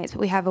Wednesday nights,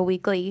 but we have a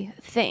weekly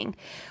thing.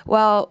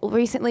 Well,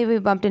 recently we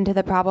bumped into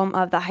the problem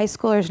of the high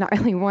schoolers not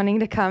really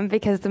wanting to come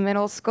because the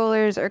middle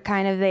schoolers are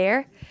kind of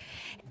there.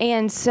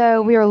 And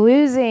so we are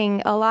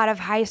losing a lot of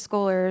high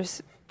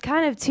schoolers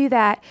kind of to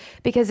that,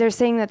 because they're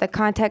saying that the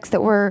context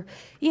that we're,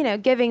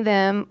 giving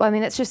them,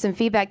 that's just some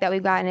feedback that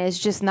we've gotten, is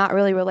just not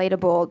really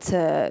relatable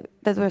to,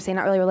 that's what we're saying,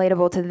 not really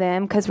relatable to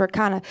them, because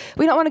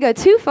we don't want to go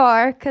too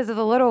far because of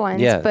the little ones.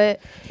 Yeah.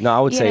 But no, I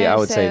would say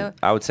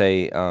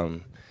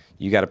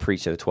you got to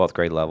preach at a 12th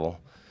grade level.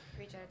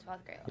 Preach at a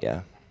 12th grade level.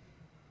 Yeah.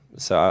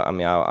 So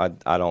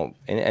I don't,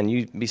 and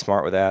you be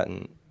smart with that,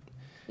 and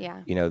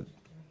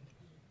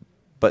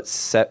but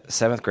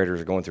 7th graders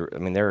are going through.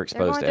 They're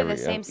exposed to every.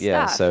 The same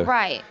stuff, so,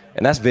 right?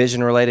 And that's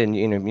vision related.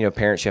 And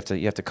parents, you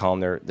have to calm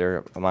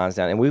their minds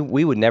down. And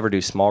we would never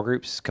do small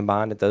groups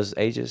combined at those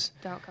ages.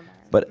 Don't combine.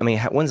 But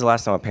when's the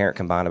last time a parent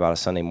combined about a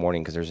Sunday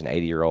morning because there's an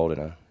 80-year-old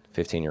and a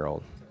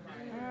 15-year-old?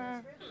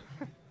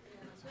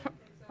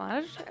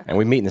 And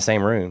we meet in the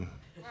same room.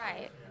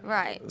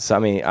 Right. So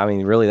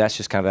really, that's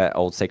just kind of that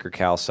old sacred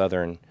cow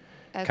Southern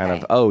kind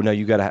of. Oh no,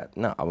 you gotta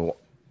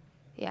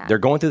Yeah. They're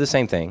going through the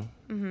same thing.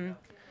 Mm-hmm.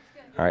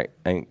 All right,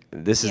 and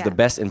this is the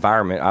best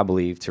environment, I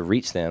believe, to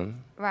reach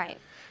them. Right.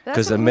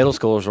 Because the middle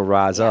schoolers will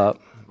rise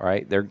up,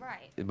 right?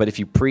 But if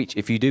you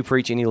do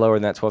preach any lower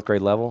than that 12th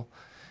grade level,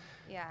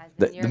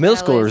 the middle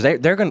schoolers,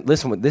 they're going to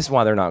listen. This is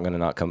why they're not going to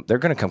not come. They're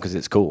going to come because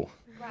it's cool.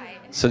 Right.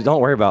 So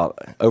don't worry about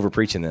over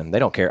preaching them. They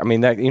don't care.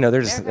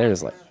 They're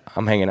just like,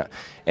 I'm hanging out,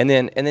 and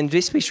then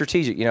just be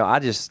strategic. I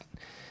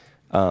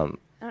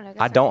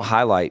don't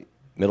highlight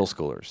middle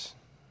schoolers.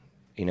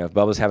 If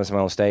Bubba's having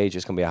someone on stage,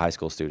 it's going to be a high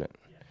school student.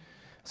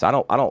 So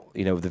I don't.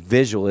 The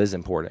visual is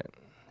important.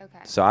 Okay.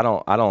 So I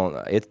don't.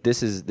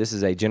 This is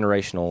a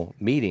generational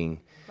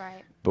meeting.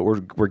 Right. But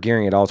we're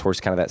gearing it all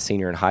towards kind of that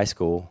senior and high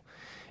school,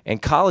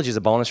 and college is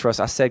a bonus for us.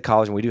 I said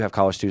college, and we do have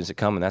college students that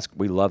come, and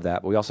we love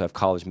that. But we also have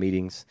college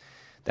meetings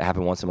that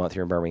happen once a month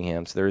here in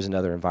Birmingham. So there is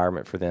another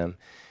environment for them,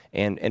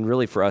 And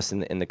really for us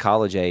in the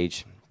college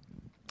age,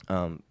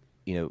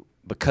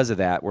 because of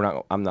that,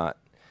 I'm not,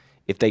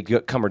 if they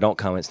come or don't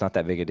come, it's not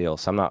that big a deal.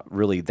 So I'm not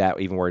really that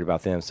even worried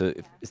about them. So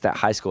if it's that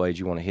high school age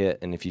you want to hit,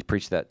 and if you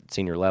preach that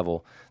senior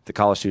level, the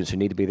college students who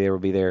need to be there will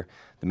be there.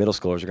 The middle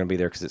schoolers are going to be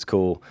there because it's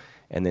cool,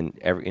 and then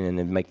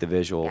then make the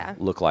visual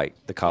look like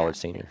the college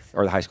senior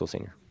or the high school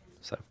senior.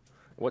 So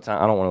what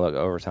time? I don't want to look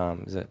over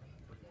time. Is it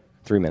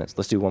 3 minutes?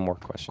 Let's do one more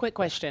question. Quick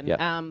question.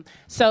 Yeah.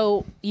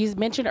 So you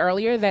mentioned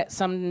earlier that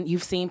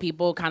you've seen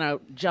people kind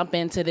of jump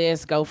into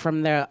this, go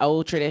from their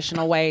old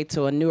traditional way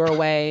to a newer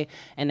way,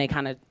 and they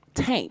kind of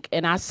tank.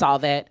 And I saw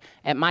that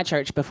at my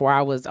church before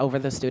I was over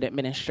the student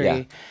ministry.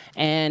 Yeah.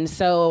 And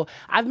so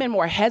I've been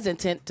more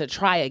hesitant to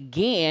try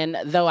again,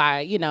 though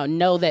I,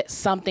 know that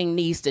something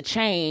needs to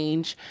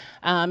change.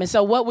 And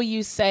so what would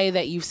you say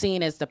that you've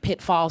seen as the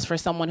pitfalls for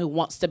someone who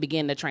wants to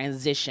begin to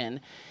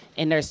transition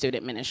in their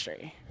student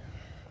ministry?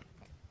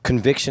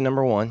 Conviction,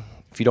 number one.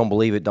 If you don't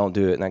believe it, don't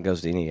do it, and that goes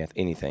to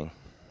anything.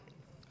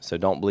 So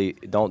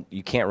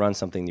you can't run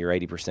something you're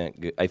 80%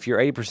 good. If you're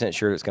 80%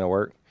 sure it's going to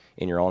work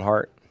in your own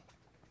heart,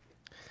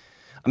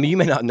 I mean, you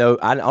may not know.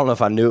 I don't know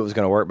if I knew it was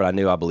going to work, but I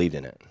knew I believed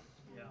in it.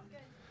 Yeah.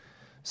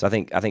 So I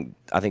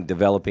think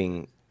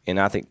developing, and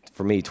I think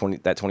for me,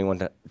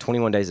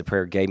 21 days of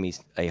prayer gave me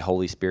a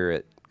Holy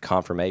Spirit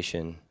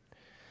confirmation,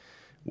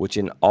 which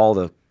in all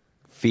the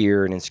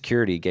fear and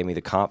insecurity gave me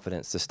the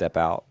confidence to step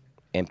out.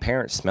 And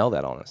parents smell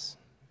that on us.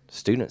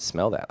 Students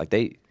smell that. Like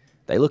they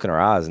look in our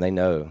eyes and they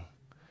know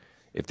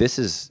if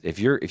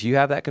you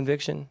have that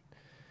conviction,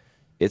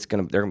 they're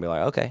gonna be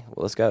like, okay,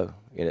 well, let's go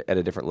at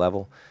a different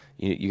level.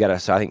 You got to.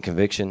 So I think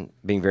conviction,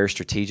 being very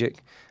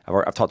strategic.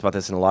 I've talked about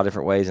this in a lot of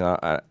different ways, and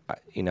I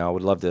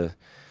would love to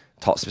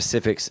talk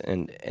specifics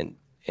and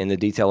the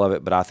detail of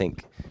it. But I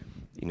think,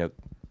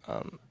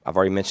 I've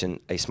already mentioned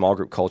a small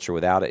group culture.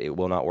 Without it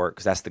will not work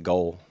because that's the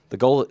goal. The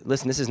goal.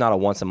 Listen, this is not a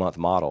once a month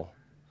model.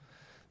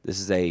 This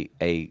is a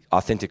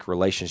authentic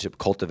relationship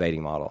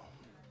cultivating model.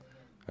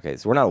 Okay,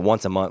 so we're not a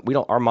once a month.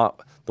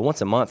 The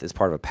once a month is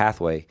part of a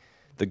pathway.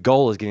 The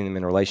goal is getting them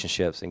in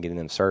relationships and getting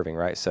them serving,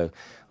 right? So,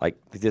 like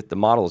the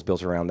model is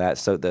built around that.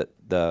 So that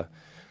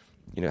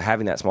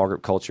having that small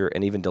group culture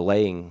and even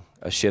delaying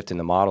a shift in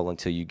the model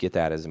until you get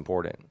that is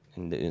important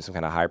and in some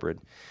kind of hybrid.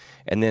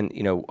 And then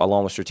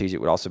along with strategic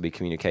would also be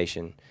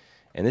communication.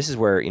 And this is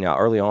where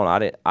early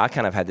on I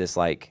kind of had this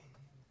like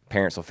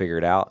parents will figure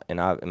it out, and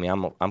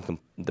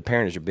the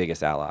parent is your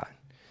biggest ally.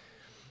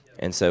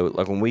 And so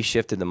like when we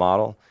shifted the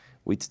model,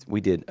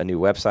 we did a new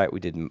website, we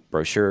did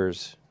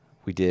brochures,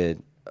 we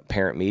did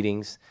parent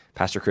meetings.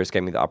 Pastor Chris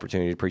gave me the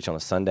opportunity to preach on a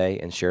Sunday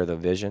and share the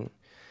vision.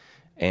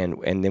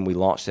 And then we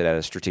launched it at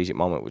a strategic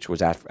moment, which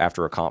was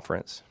after a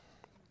conference.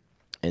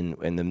 And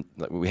then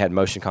we had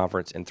Motion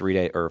Conference, and 3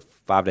 days or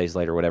 5 days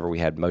later, whatever, we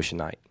had Motion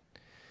Night,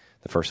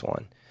 the first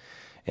one.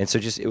 And so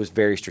it was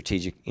very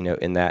strategic,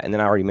 in that. And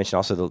then I already mentioned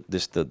also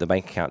the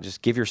bank account.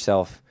 Just give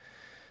yourself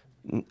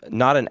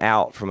not an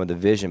out from a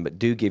division, but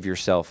do give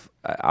yourself,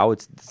 I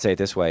would say it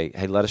this way,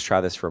 hey, let us try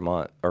this for a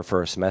month or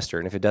for a semester.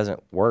 And if it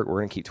doesn't work, we're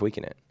going to keep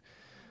tweaking it.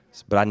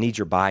 But I need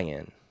your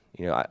buy-in.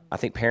 I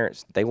think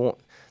parents, they want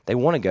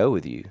to go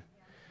with you.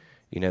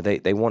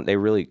 They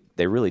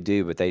really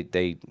do, but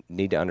they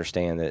need to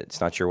understand that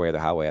it's not your way or the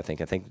highway. I think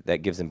that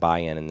gives them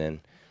buy-in, and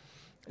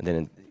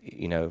then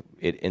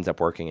it ends up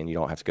working, and you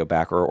don't have to go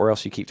back, or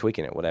else you keep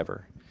tweaking it,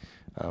 whatever.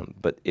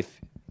 But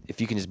if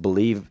you can just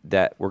believe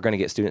that we're going to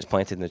get students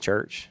planted in the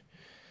church,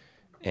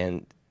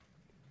 and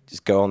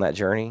just go on that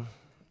journey,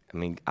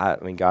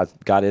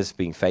 God is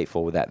being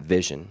faithful with that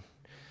vision,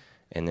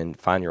 and then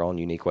find your own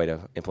unique way to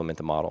implement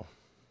the model.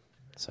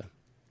 So,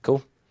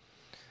 cool.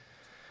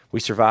 We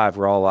survived.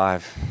 We're all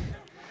alive.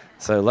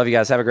 So love you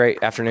guys. Have a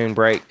great afternoon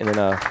break. And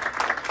then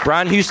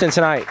Brian Houston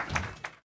tonight.